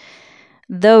support.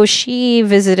 though she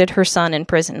visited her son in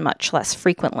prison much less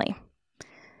frequently.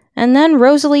 And then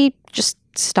Rosalie just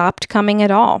stopped coming at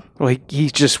all. Well, he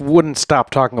just wouldn't stop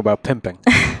talking about pimping.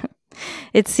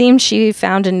 It seemed she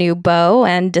found a new beau,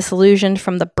 and disillusioned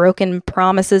from the broken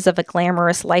promises of a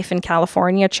glamorous life in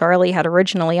California Charlie had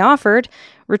originally offered,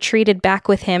 retreated back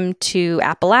with him to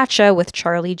Appalachia with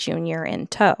Charlie Jr. in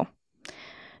tow.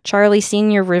 Charlie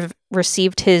Sr.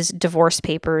 received his divorce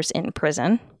papers in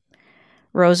prison.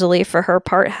 Rosalie, for her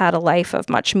part, had a life of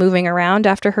much moving around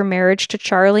after her marriage to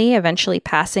Charlie, eventually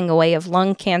passing away of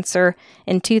lung cancer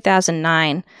in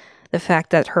 2009. The fact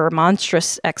that her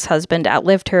monstrous ex-husband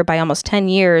outlived her by almost 10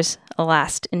 years, a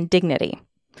last indignity.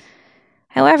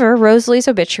 However, Rosalie's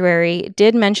obituary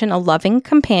did mention a loving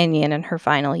companion in her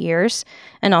final years,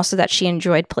 and also that she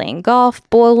enjoyed playing golf,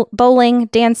 bowling,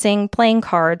 dancing, playing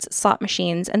cards, slot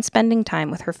machines, and spending time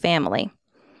with her family.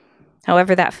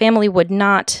 However, that family would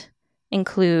not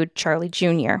include Charlie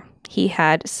Jr. He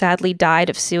had sadly died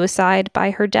of suicide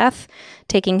by her death,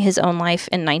 taking his own life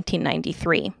in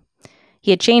 1993. He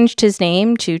had changed his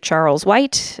name to Charles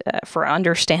White for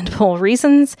understandable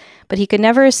reasons, but he could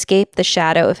never escape the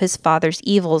shadow of his father's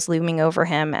evils looming over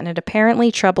him, and it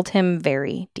apparently troubled him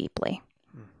very deeply.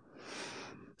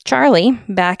 Charlie,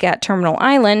 back at Terminal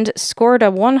Island, scored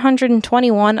a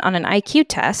 121 on an IQ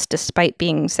test despite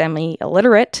being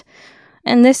semi-illiterate,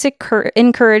 and this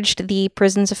encouraged the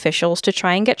prison's officials to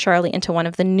try and get Charlie into one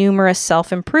of the numerous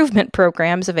self-improvement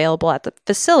programs available at the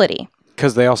facility.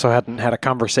 Because they also hadn't had a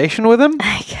conversation with him?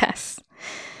 I guess.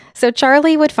 So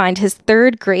Charlie would find his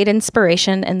third great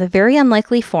inspiration in the very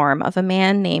unlikely form of a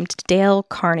man named Dale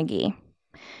Carnegie.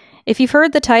 If you've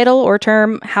heard the title or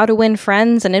term How to Win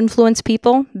Friends and Influence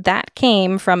People, that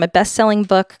came from a best-selling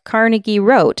book Carnegie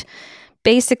wrote,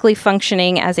 basically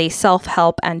functioning as a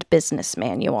self-help and business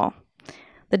manual.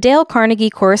 The Dale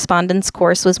Carnegie Correspondence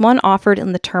Course was one offered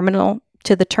in the Terminal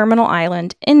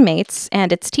Island inmates,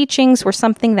 and its teachings were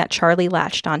something that Charlie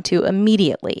latched onto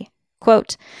immediately.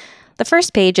 Quote, "The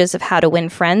first pages of How to Win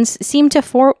Friends seemed to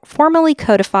formally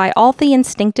codify all the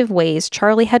instinctive ways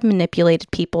Charlie had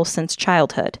manipulated people since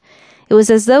childhood. It was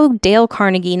as though Dale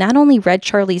Carnegie not only read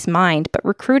Charlie's mind, but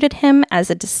recruited him as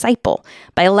a disciple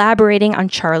by elaborating on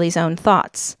Charlie's own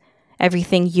thoughts.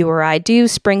 Everything you or I do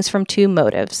springs from two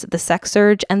motives, the sex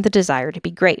urge and the desire to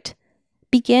be great.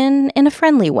 Begin in a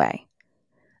friendly way.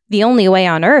 The only way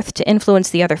on earth to influence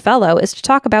the other fellow is to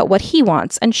talk about what he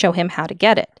wants and show him how to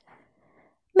get it.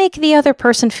 Make the other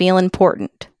person feel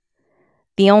important.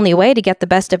 The only way to get the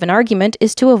best of an argument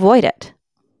is to avoid it.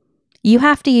 You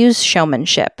have to use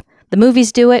showmanship. The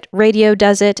movies do it, radio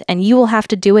does it, and you will have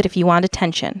to do it if you want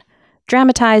attention.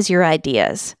 Dramatize your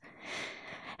ideas."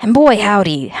 And boy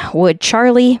howdy, would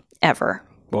Charlie ever.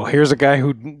 Well, here's a guy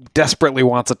who desperately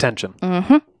wants attention.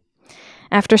 Mm-hmm.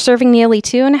 After serving nearly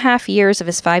 2.5 years of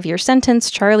his 5-year sentence,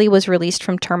 Charlie was released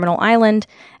from Terminal Island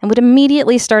and would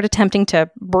immediately start attempting to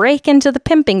break into the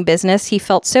pimping business he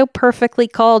felt so perfectly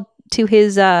called to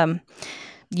his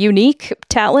unique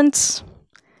talents.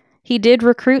 He did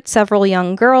recruit several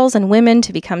young girls and women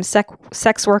to become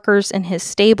sex workers in his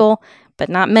stable, but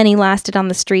not many lasted on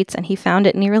the streets, and he found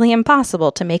it nearly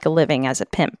impossible to make a living as a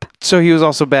pimp. So he was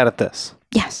also bad at this?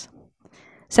 Yes.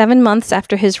 7 months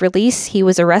after his release, he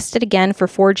was arrested again for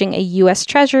forging a U.S.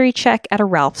 Treasury check at a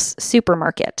Ralph's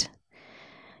supermarket.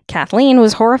 Kathleen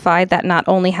was horrified that not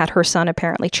only had her son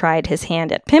apparently tried his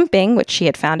hand at pimping, which she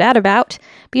had found out about,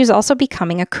 but he was also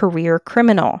becoming a career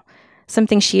criminal,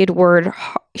 something she had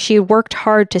worked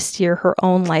hard to steer her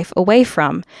own life away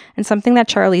from, and something that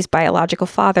Charlie's biological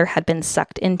father had been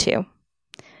sucked into.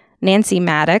 Nancy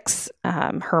Maddox,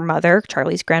 her mother,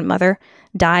 Charlie's grandmother,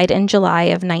 died in July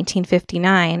of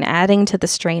 1959, adding to the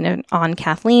strain on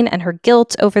Kathleen and her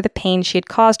guilt over the pain she had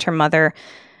caused her mother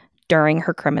during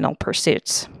her criminal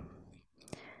pursuits.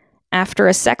 After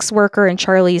a sex worker in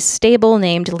Charlie's stable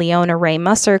named Leona Ray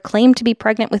Musser claimed to be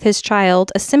pregnant with his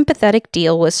child, a sympathetic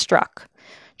deal was struck.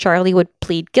 Charlie would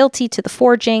plead guilty to the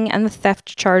forging, and the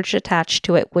theft charge attached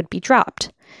to it would be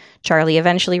dropped. Charlie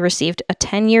eventually received a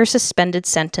 10-year suspended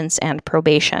sentence and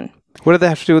probation. What did that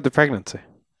have to do with the pregnancy?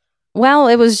 Well,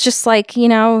 it was just like,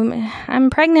 I'm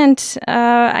pregnant.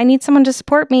 I need someone to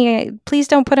support me. Please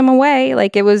don't put him away.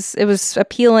 Like it was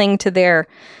appealing to their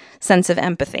sense of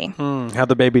empathy. How'd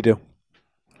the baby do?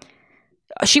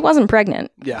 She wasn't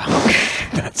pregnant. Yeah.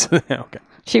 That's okay.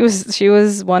 She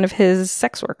was one of his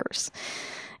sex workers.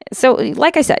 So,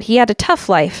 like I said, he had a tough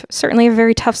life, certainly a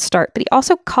very tough start, but he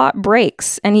also caught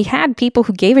breaks, and he had people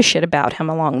who gave a shit about him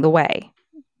along the way,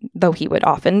 though he would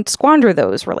often squander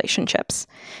those relationships.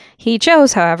 He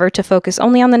chose, however, to focus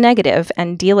only on the negative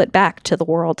and deal it back to the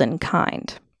world in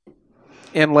kind.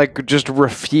 And like just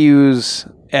refuse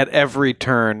at every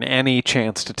turn any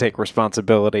chance to take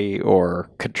responsibility or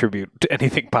contribute to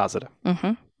anything positive.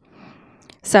 Mm-hmm.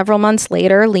 Several months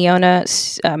later, Leona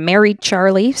married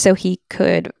Charlie so he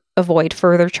could avoid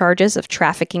further charges of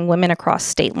trafficking women across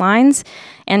state lines,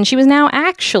 and she was now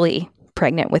actually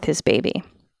pregnant with his baby.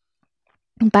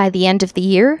 By the end of the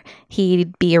year,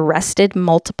 he'd be arrested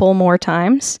multiple more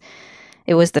times.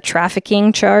 It was the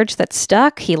trafficking charge that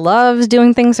stuck. He loves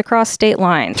doing things across state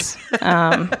lines,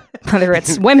 whether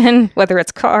it's women, whether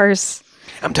it's cars.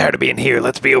 I'm tired of being here.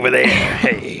 Let's be over there.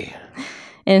 Hey.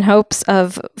 In hopes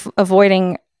of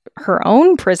avoiding her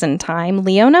own prison time,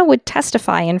 Leona would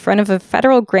testify in front of a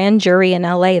federal grand jury in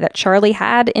LA that Charlie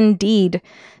had indeed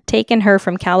taken her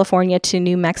from California to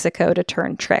New Mexico to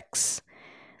turn tricks.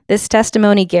 This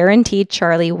testimony guaranteed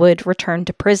Charlie would return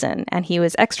to prison, and he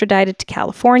was extradited to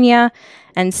California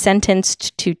and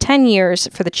sentenced to 10 years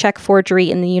for the check forgery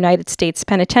in the United States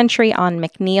Penitentiary on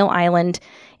McNeil Island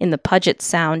in the Puget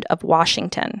Sound of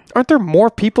Washington. Aren't there more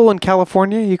people in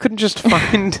California? You couldn't just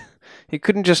find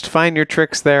your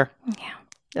tricks there.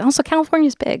 Yeah. Also,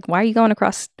 California's big. Why are you going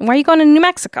to New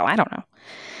Mexico? I don't know.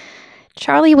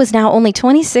 Charlie was now only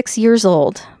 26 years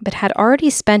old, but had already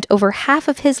spent over half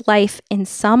of his life in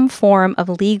some form of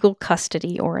legal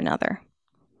custody or another.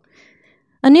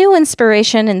 A new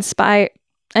inspiration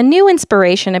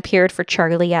appeared for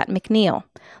Charlie at McNeil,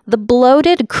 the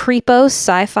bloated creepo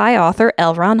sci-fi author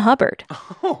L. Ron Hubbard,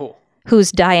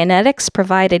 whose Dianetics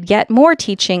provided yet more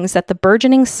teachings that the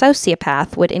burgeoning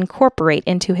sociopath would incorporate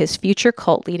into his future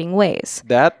cult-leading ways.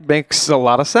 That makes a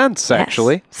lot of sense,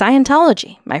 actually. Yes.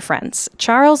 Scientology, my friends.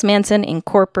 Charles Manson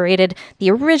incorporated the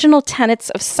original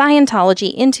tenets of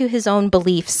Scientology into his own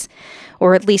beliefs,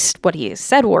 or at least what he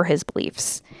said were his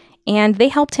beliefs, and they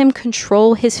helped him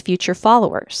control his future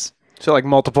followers. So like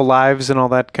multiple lives and all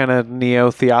that kind of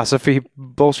neo-theosophy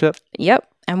bullshit? Yep.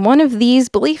 And one of these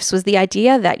beliefs was the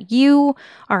idea that you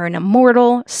are an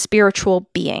immortal spiritual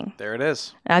being. There it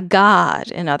is. A god,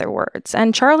 in other words.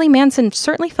 And Charlie Manson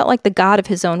certainly felt like the god of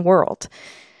his own world.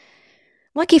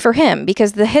 Lucky for him,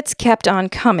 because the hits kept on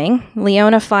coming.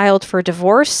 Leona filed for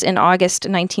divorce in August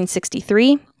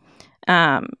 1963.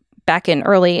 Back in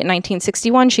early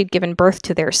 1961, she'd given birth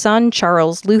to their son,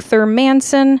 Charles Luther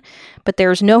Manson, but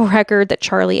there's no record that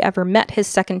Charlie ever met his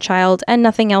second child, and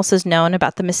nothing else is known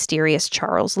about the mysterious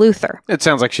Charles Luther. It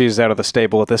sounds like she's out of the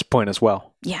stable at this point as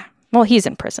well. Yeah, well, he's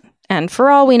in prison. And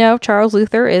for all we know, Charles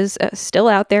Luther is still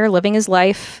out there living his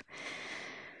life.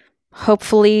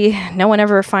 Hopefully, no one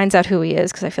ever finds out who he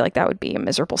is, because I feel like that would be a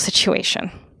miserable situation.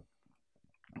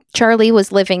 Charlie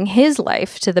was living his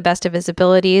life to the best of his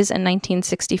abilities in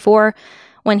 1964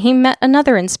 when he met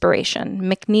another inspiration,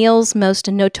 McNeil's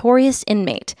most notorious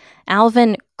inmate,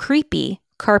 Alvin Creepy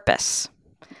Karpis.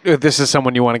 This is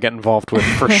someone you want to get involved with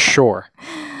for sure.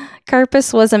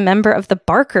 Karpis was a member of the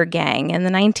Barker Gang in the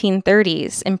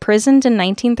 1930s, imprisoned in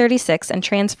 1936 and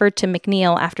transferred to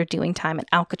McNeil after doing time at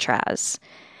Alcatraz.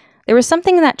 There was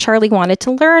something that Charlie wanted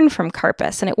to learn from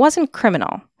Karpis, and it wasn't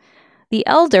criminal. The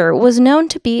elder was known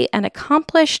to be an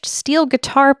accomplished steel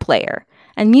guitar player,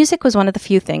 and music was one of the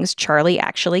few things Charlie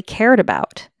actually cared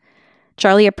about.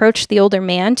 Charlie approached the older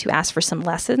man to ask for some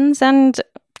lessons, and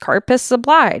Karpis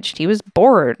obliged. He was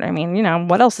bored. I mean,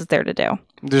 what else is there to do?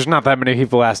 There's not that many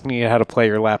people asking you how to play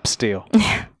your lap steel.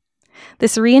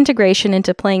 This reintegration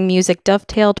into playing music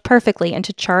dovetailed perfectly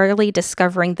into Charlie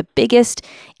discovering the biggest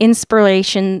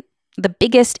inspirations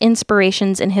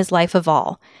in his life of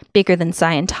all. Bigger than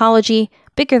Scientology,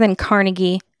 bigger than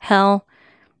Carnegie, hell,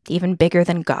 even bigger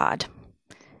than God.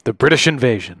 The British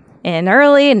invasion. In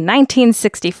early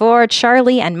 1964,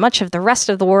 Charlie and much of the rest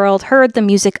of the world heard the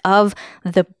music of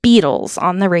the Beatles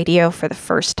on the radio for the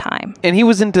first time. And he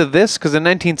was into this because in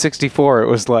 1964 it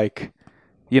was like,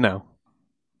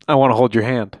 I want to hold your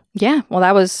hand. Yeah, well,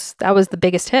 that was the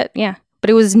biggest hit, yeah. But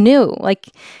it was new. Like,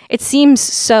 it seems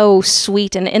so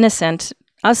sweet and innocent,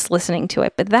 us listening to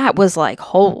it, but that was like,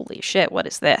 holy shit, what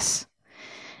is this?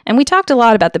 And we talked a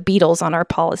lot about the Beatles on our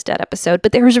Paul is Dead episode,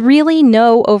 but there's really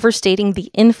no overstating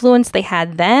the influence they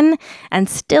had then and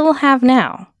still have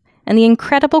now, and the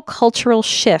incredible cultural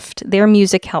shift their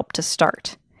music helped to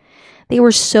start. They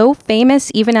were so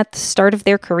famous even at the start of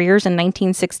their careers in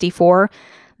 1964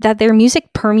 that their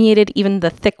music permeated even the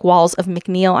thick walls of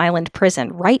McNeil Island Prison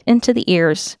right into the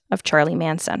ears of Charlie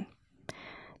Manson.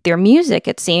 Their music,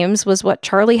 it seems, was what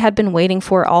Charlie had been waiting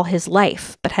for all his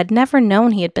life, but had never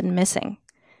known he had been missing.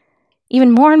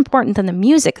 Even more important than the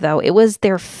music, though, it was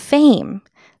their fame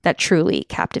that truly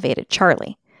captivated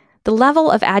Charlie. The level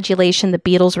of adulation the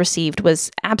Beatles received was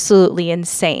absolutely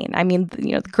insane. I mean,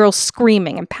 the girls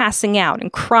screaming and passing out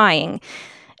and crying.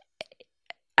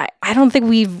 I don't think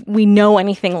we know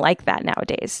anything like that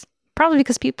nowadays. Probably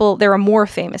because there are more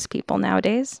famous people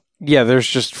nowadays. Yeah, there's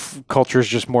just culture's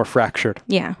just more fractured.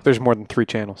 Yeah. There's more than 3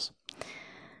 channels.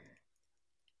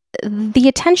 The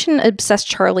attention-obsessed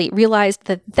Charlie realized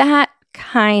that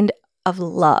kind of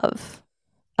love,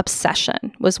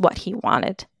 obsession, was what he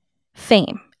wanted.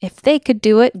 Fame. If they could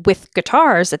do it with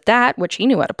guitars at that, which he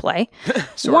knew how to play,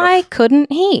 why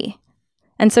couldn't he?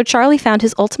 And so Charlie found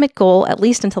his ultimate goal, at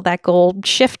least until that goal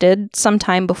shifted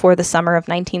sometime before the summer of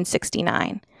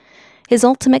 1969. His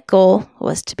ultimate goal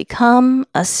was to become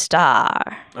a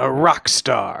star. A rock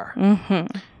star.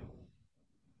 Mm-hmm.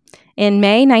 In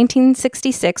May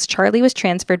 1966, Charlie was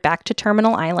transferred back to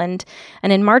Terminal Island,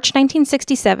 and in March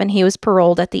 1967, he was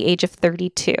paroled at the age of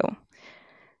 32.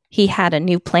 He had a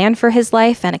new plan for his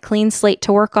life and a clean slate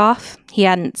to work off. He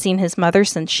hadn't seen his mother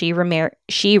since she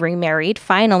remarried,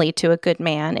 finally to a good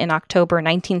man, in October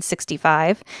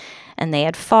 1965, and they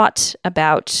had fought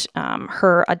about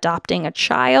her adopting a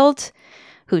child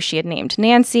who she had named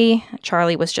Nancy.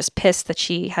 Charlie was just pissed that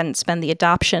she hadn't spent the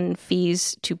adoption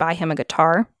fees to buy him a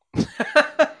guitar.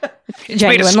 It's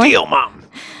made of steel, Mom.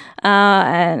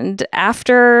 And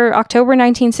after October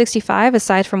 1965,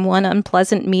 aside from one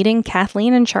unpleasant meeting,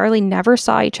 Kathleen and Charlie never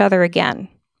saw each other again.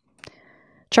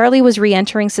 Charlie was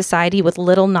re-entering society with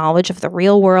little knowledge of the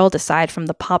real world aside from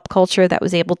the pop culture that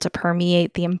was able to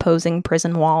permeate the imposing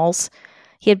prison walls.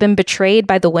 He had been betrayed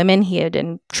by the women he had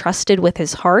entrusted with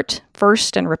his heart,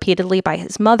 first and repeatedly by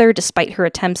his mother, despite her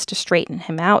attempts to straighten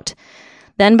him out,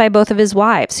 then by both of his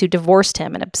wives, who divorced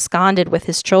him and absconded with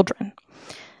his children.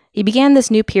 He began this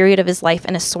new period of his life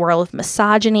in a swirl of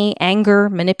misogyny, anger,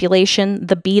 manipulation,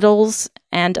 the Beatles,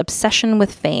 and obsession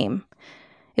with fame.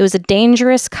 It was a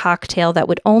dangerous cocktail that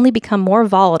would only become more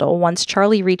volatile once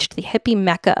Charlie reached the hippie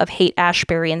mecca of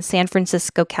Haight-Ashbury in San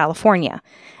Francisco, California,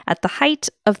 at the height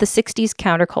of the 60s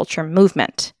counterculture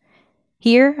movement.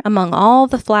 Here, among all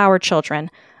the flower children,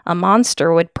 a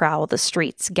monster would prowl the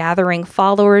streets, gathering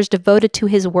followers devoted to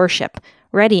his worship,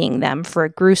 readying them for a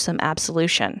gruesome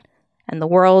absolution. And the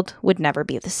world would never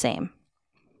be the same.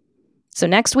 So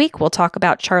next week, we'll talk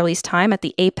about Charlie's time at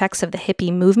the apex of the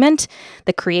hippie movement,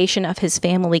 the creation of his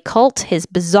family cult, his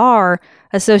bizarre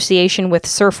association with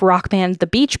surf rock band The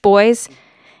Beach Boys,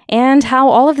 and how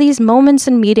all of these moments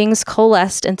and meetings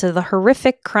coalesced into the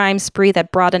horrific crime spree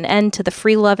that brought an end to the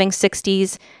free-loving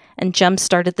 60s and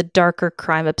jump-started the darker,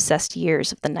 crime-obsessed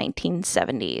years of the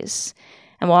 1970s.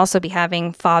 And we'll also be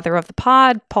having father of the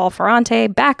pod, Paul Ferrante,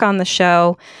 back on the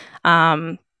show.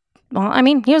 Well, I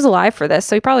mean, he was alive for this,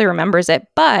 so he probably remembers it,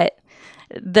 but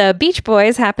the Beach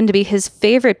Boys happen to be his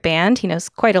favorite band. He knows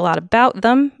quite a lot about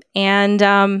them,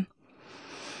 and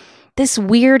this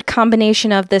weird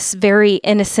combination of this very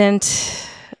innocent,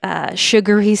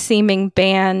 sugary-seeming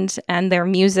band and their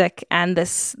music and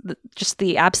this, just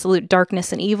the absolute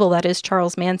darkness and evil that is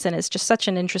Charles Manson is just such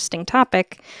an interesting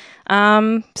topic.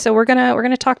 So we're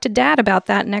gonna talk to Dad about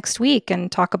that next week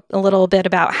and talk a little bit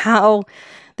about how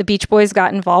the Beach Boys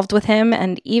got involved with him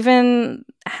and even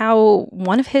how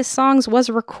one of his songs was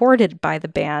recorded by the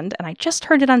band. And I just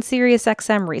heard it on Sirius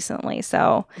XM recently.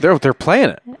 So They're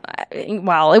playing it.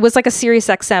 Well, it was like a Sirius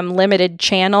XM limited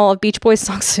channel of Beach Boys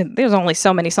songs. There's only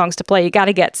so many songs to play. You got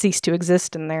to get Cease to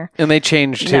Exist in there. And they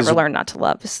changed Never Learn Not to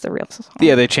Love is the real song.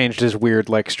 Yeah, they changed his weird,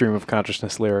 like, stream of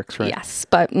consciousness lyrics, right? Yes,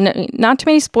 but not too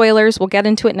many spoilers. We'll get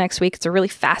into it next week. It's a really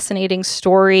fascinating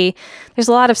story. There's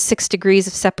a lot of 6 degrees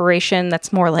of separation.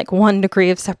 That's more like 1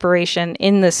 degree of separation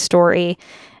in this story.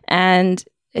 And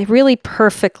it really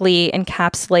perfectly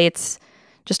encapsulates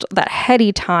just that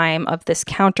heady time of this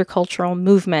countercultural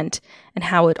movement and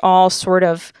how it all sort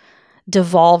of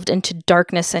devolved into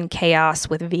darkness and chaos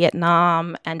with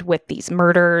Vietnam and with these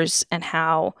murders, and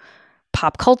how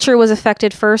pop culture was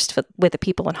affected first with the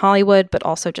people in Hollywood, but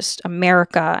also just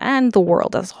America and the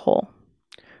world as a whole.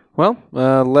 Well,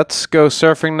 let's go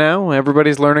surfing now.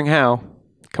 Everybody's learning how.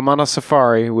 Come on a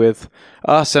safari with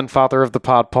us and Father of the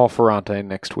Pod, Paul Ferrante,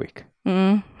 next week.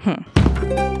 Mm-hmm.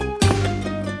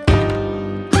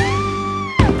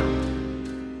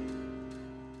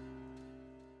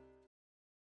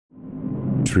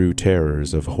 True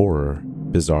terrors of horror,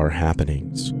 bizarre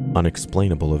happenings,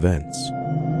 unexplainable events.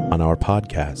 On our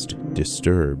podcast,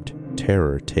 Disturbed,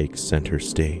 terror takes center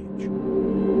stage.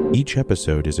 Each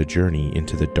episode is a journey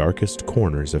into the darkest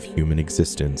corners of human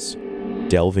existence,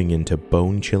 delving into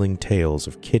bone-chilling tales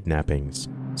of kidnappings,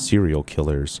 serial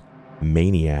killers,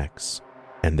 maniacs,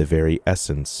 and the very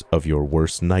essence of your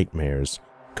worst nightmares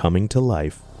coming to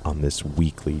life on this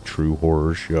weekly true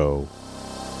horror show.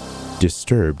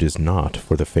 Disturbed is not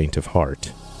for the faint of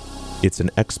heart. It's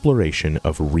an exploration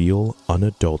of real,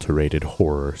 unadulterated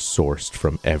horror sourced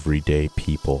from everyday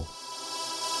people.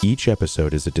 Each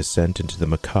episode is a descent into the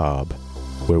macabre,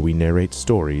 where we narrate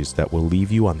stories that will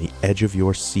leave you on the edge of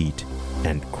your seat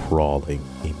and crawling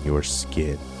in your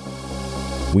skin.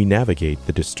 We navigate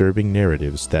the disturbing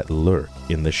narratives that lurk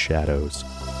in the shadows,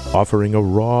 offering a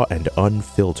raw and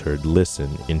unfiltered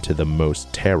listen into the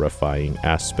most terrifying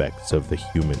aspects of the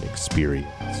human experience.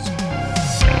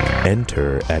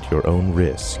 Enter at your own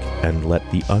risk and let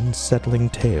the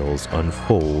unsettling tales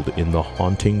unfold in the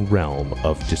haunting realm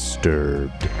of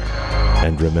Disturbed.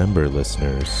 And remember,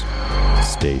 listeners,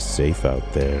 stay safe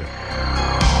out there.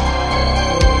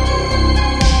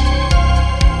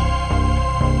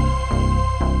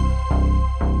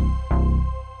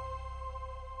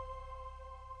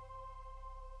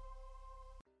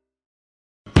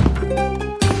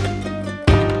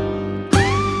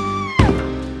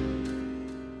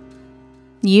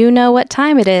 You know what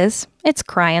time it is. It's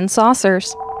Crying Saucers.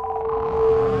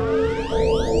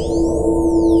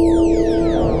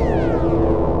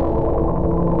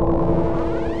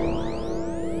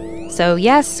 So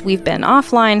yes, we've been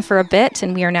offline for a bit,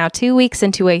 and we are now 2 weeks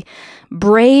into a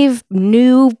brave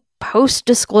new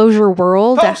post-disclosure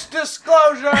world.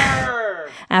 Post-disclosure!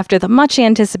 After the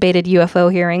much-anticipated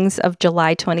UFO hearings of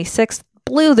July 26th,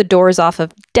 blew the doors off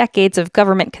of decades of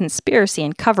government conspiracy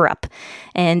and cover-up.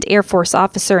 And Air Force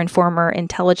officer and former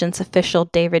intelligence official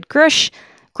David Grush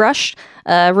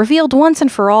revealed once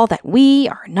and for all that we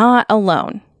are not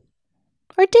alone.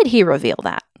 Or did he reveal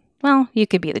that? Well, you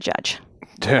could be the judge.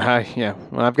 Yeah,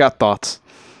 well, I've got thoughts.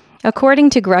 According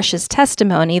to Grush's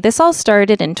testimony, this all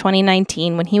started in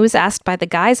 2019 when he was asked by the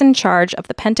guys in charge of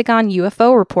the Pentagon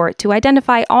UFO report to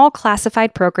identify all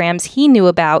classified programs he knew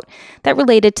about that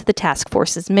related to the task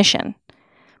force's mission.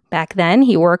 Back then,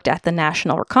 he worked at the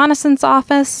National Reconnaissance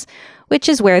Office, which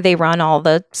is where they run all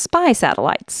the spy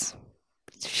satellites.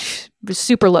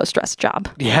 Super low-stress job.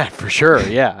 Yeah, for sure,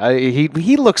 yeah.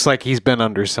 He looks like he's been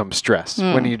under some stress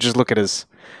when you just look at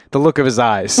the look of his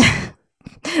eyes.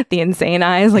 The insane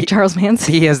eyes, like Charles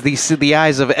Manson. He has the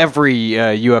eyes of every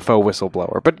UFO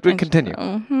whistleblower. But continue.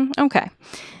 Okay.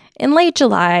 In late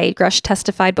July, Grush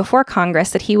testified before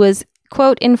Congress that he was,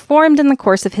 quote, informed in the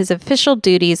course of his official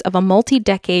duties of a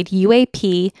multi-decade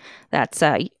UAP, that's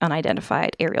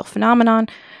unidentified aerial phenomenon,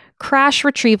 crash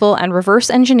retrieval and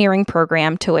reverse engineering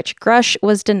program to which Grush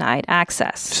was denied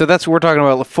access. So we're talking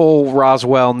about the full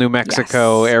Roswell, New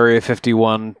Mexico, Yes. Area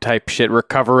 51 type shit,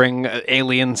 recovering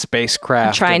alien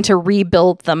spacecraft. Trying to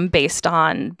rebuild them based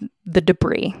on the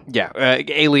debris. Yeah,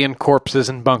 alien corpses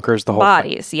and bunkers, the whole thing.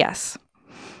 Bodies, yes.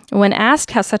 When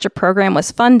asked how such a program was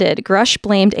funded, Grush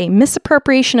blamed a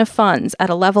misappropriation of funds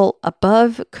at a level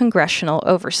above congressional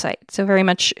oversight. So very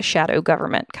much shadow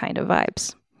government kind of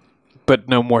vibes. But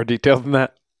no more detail than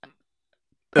that.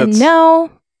 And no,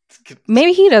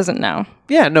 maybe he doesn't know.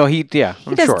 Yeah, no, I'm He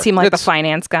doesn't seem like the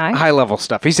finance guy. High level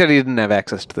stuff. He said he didn't have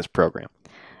access to this program.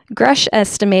 Grush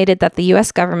estimated that the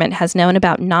U.S. government has known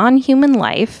about non-human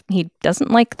life, he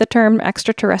doesn't like the term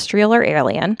extraterrestrial or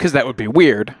alien, Because that would be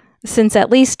weird. since at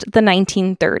least the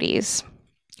 1930s.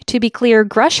 To be clear,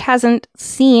 Grush hasn't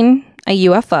seen a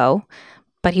UFO,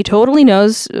 but he totally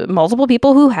knows multiple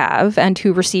people who have and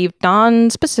who received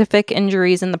non-specific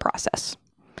injuries in the process.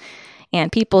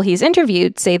 And people he's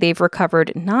interviewed say they've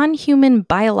recovered non-human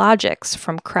biologics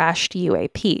from crashed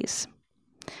UAPs.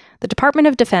 The Department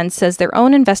of Defense says their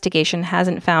own investigation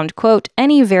hasn't found, quote,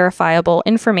 any verifiable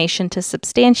information to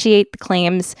substantiate the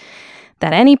claims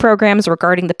that any programs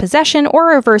regarding the possession or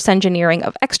reverse engineering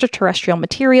of extraterrestrial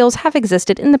materials have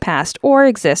existed in the past or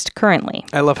exist currently.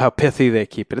 I love how pithy they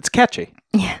keep it. It's catchy.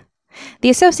 Yeah. The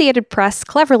Associated Press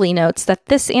cleverly notes that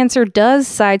this answer does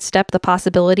sidestep the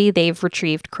possibility they've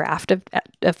retrieved craft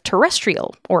of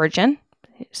terrestrial origin,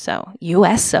 so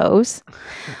USOs,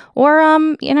 or,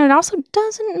 it also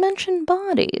doesn't mention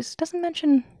bodies, doesn't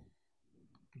mention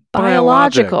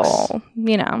biological,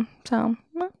 so,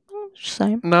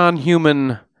 same.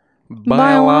 Non-human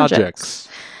biologics.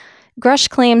 Grush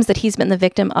claims that he's been the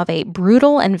victim of a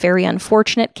brutal and very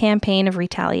unfortunate campaign of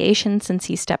retaliation since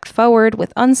he stepped forward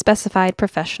with unspecified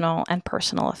professional and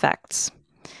personal effects.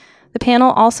 The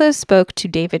panel also spoke to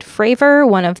David Fravor,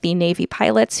 one of the Navy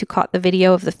pilots who caught the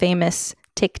video of the famous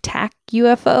Tic Tac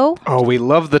UFO. Oh, we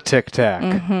love the Tic Tac.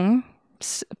 Mm-hmm.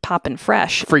 Poppin'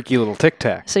 fresh. Freaky little Tic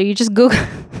Tac. So you just Google...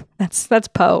 That's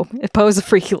Poe. Poe's a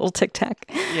freaky little Tic Tac.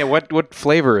 Yeah, what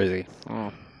flavor is he?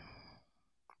 Oh.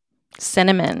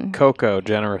 Cinnamon. Cocoa,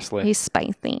 generously. He's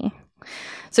spicy.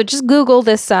 So just Google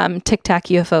this Tic Tac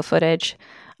UFO footage.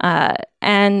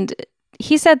 And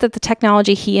he said that the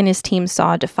technology he and his team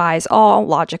saw defies all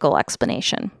logical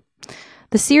explanation.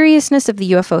 The seriousness of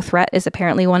the UFO threat is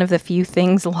apparently one of the few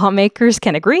things lawmakers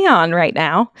can agree on right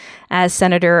now, as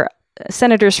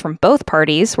senators from both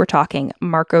parties, we're talking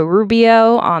Marco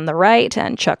Rubio on the right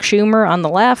and Chuck Schumer on the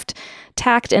left,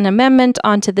 tacked an amendment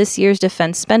onto this year's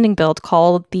defense spending bill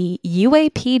called the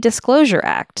UAP Disclosure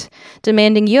Act,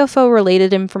 demanding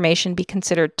UFO-related information be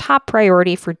considered top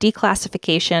priority for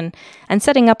declassification and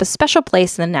setting up a special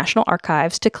place in the National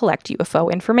Archives to collect UFO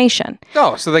information.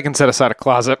 Oh, so they can set aside a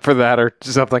closet for that or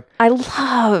something. I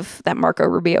love that Marco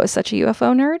Rubio is such a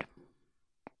UFO nerd.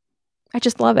 I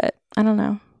just love it. I don't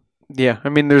know. Yeah, I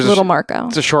mean, there's Little Marco.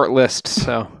 It's a short list,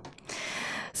 so...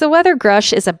 So whether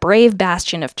Grush is a brave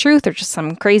bastion of truth or just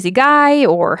some crazy guy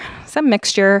or some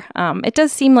mixture, it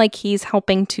does seem like he's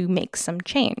helping to make some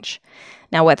change.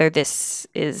 Now, whether this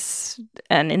is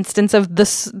an instance of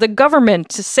the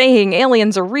government saying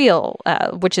aliens are real,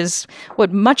 which is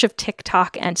what much of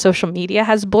TikTok and social media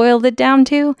has boiled it down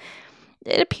to,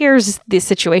 it appears the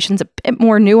situation's a bit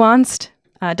more nuanced.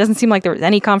 It doesn't seem like there was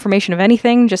any confirmation of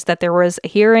anything, just that there was a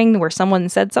hearing where someone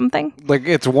said something. Like,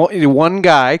 it's one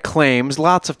guy claims,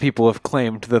 lots of people have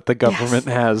claimed that the government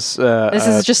has... this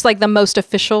is just like the most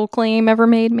official claim ever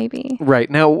made, maybe. Right.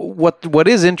 Now, what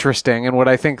is interesting, and what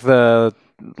I think the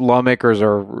lawmakers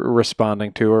are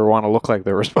responding to, or want to look like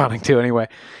they're responding to anyway,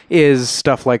 is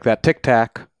stuff like that Tic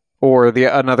Tac, or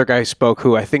another guy spoke,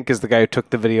 who I think is the guy who took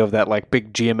the video of that like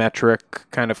big geometric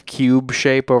kind of cube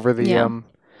shape over the...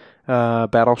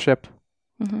 battleship.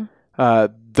 Mm-hmm.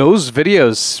 Those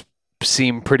videos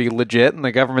seem pretty legit, and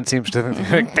the government seems to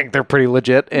think they're pretty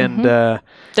legit. And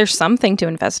there's something to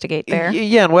investigate there.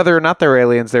 Yeah, and whether or not they're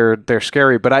aliens, they're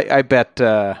scary. But I bet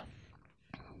there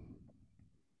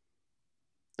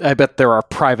are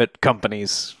private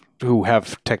companies who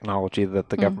have technology that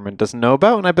the government doesn't know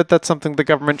about, and I bet that's something the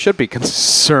government should be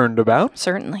concerned about.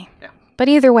 Certainly. Yeah. But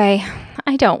either way,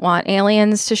 I don't want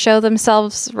aliens to show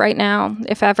themselves right now,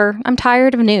 if ever. I'm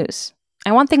tired of news.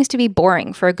 I want things to be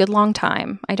boring for a good long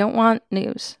time. I don't want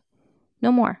news.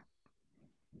 No more.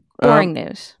 Boring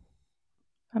news.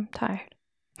 I'm tired.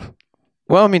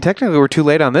 Well, I mean, technically we're 2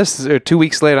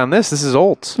 weeks late on this. This is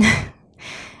old.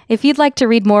 If you'd like to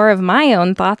read more of my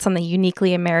own thoughts on the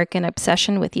uniquely American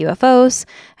obsession with UFOs,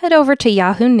 head over to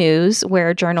Yahoo News,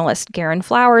 where journalist Garen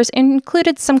Flowers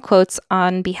included some quotes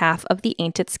on behalf of the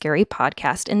Ain't It Scary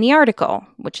podcast in the article,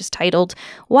 which is titled,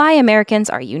 Why Americans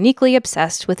Are Uniquely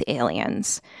Obsessed with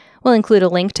Aliens. We'll include a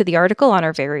link to the article on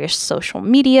our various social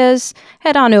medias.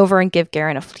 Head on over and give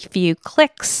Garen a few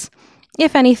clicks.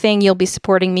 If anything, you'll be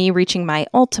supporting me reaching my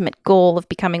ultimate goal of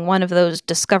becoming one of those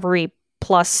Discovery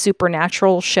Plus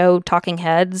supernatural show talking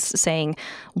heads saying,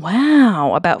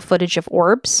 wow, about footage of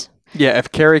orbs. Yeah,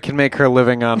 if Carrie can make her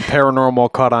living on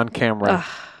paranormal caught on camera,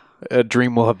 a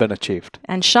dream will have been achieved.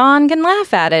 And Sean can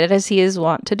laugh at it as he is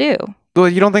wont to do. Well,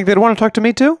 you don't think they'd want to talk to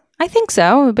me too? I think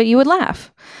so, but you would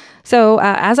laugh. So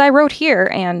as I wrote here,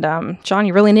 and Sean,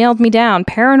 you really nailed me down,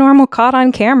 paranormal caught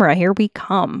on camera, here we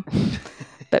come.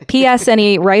 But P.S.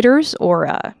 any writers or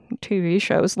TV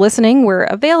shows listening, we're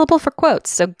available for quotes,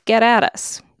 so get at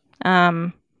us.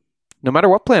 No matter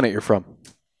what planet you're from.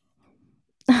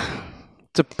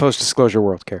 It's a post-disclosure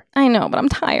world, Carrie. I know, but I'm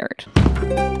tired.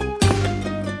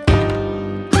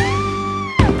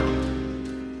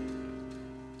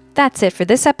 That's it for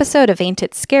this episode of Ain't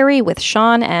It Scary with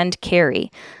Sean and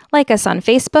Carrie. Like us on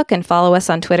Facebook and follow us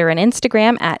on Twitter and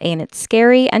Instagram at Ain't It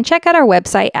Scary, and check out our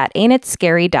website at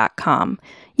ain'titscary.com.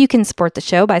 You can support the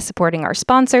show by supporting our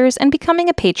sponsors and becoming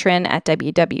a patron at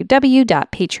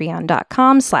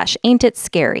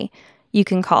www.patreon.com/ain'titscary. You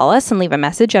can call us and leave a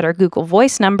message at our Google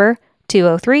Voice number,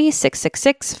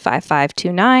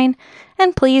 203-666-5529.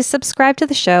 And please subscribe to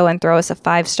the show and throw us a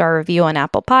 5-star review on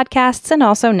Apple Podcasts and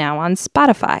also now on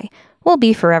Spotify. We'll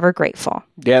be forever grateful.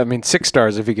 Yeah, I mean, 6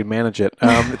 stars if you could manage it.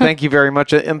 Thank you very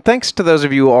much. And thanks to those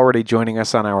of you already joining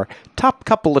us on our top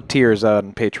couple of tiers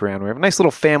on Patreon. We have a nice little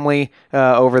family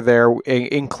over there,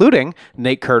 including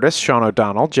Nate Curtis, Sean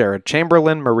O'Donnell, Jared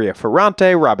Chamberlain, Maria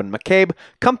Ferrante, Robin McCabe,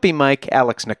 Cumpy Mike,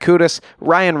 Alex Nakutis,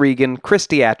 Ryan Regan,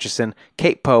 Christy Atchison,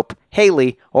 Kate Pope,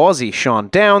 Haley, Aussie, Sean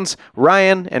Downs,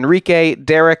 Ryan, Enrique,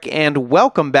 Derek, and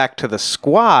welcome back to the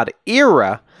squad,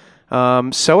 Ira.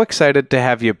 So excited to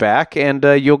have you back, and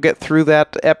you'll get through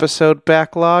that episode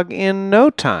backlog in no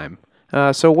time.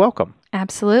 So welcome.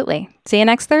 Absolutely. See you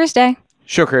next Thursday.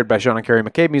 Show created by Sean and Carrie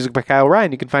McCabe, music by Kyle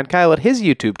Ryan. You can find Kyle at his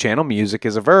YouTube channel, Music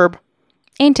is a Verb.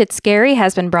 Ain't It Scary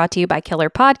has been brought to you by Killer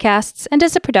Podcasts and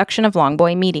is a production of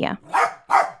Longboy Media.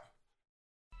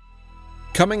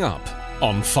 Coming up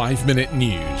on 5 Minute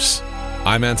News,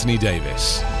 I'm Anthony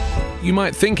Davis. you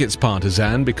might think it's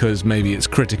partisan because maybe it's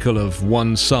critical of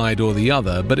one side or the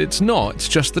other, but it's not. It's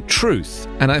just the truth.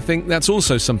 And I think that's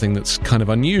also something that's kind of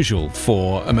unusual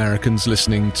for Americans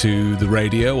listening to the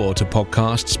radio or to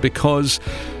podcasts, because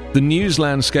the news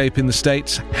landscape in the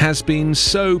States has been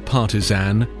so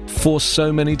partisan for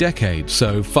so many decades.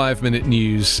 So 5 Minute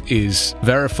News is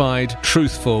verified,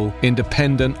 truthful,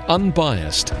 independent,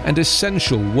 unbiased, and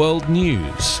essential world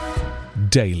news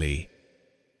daily.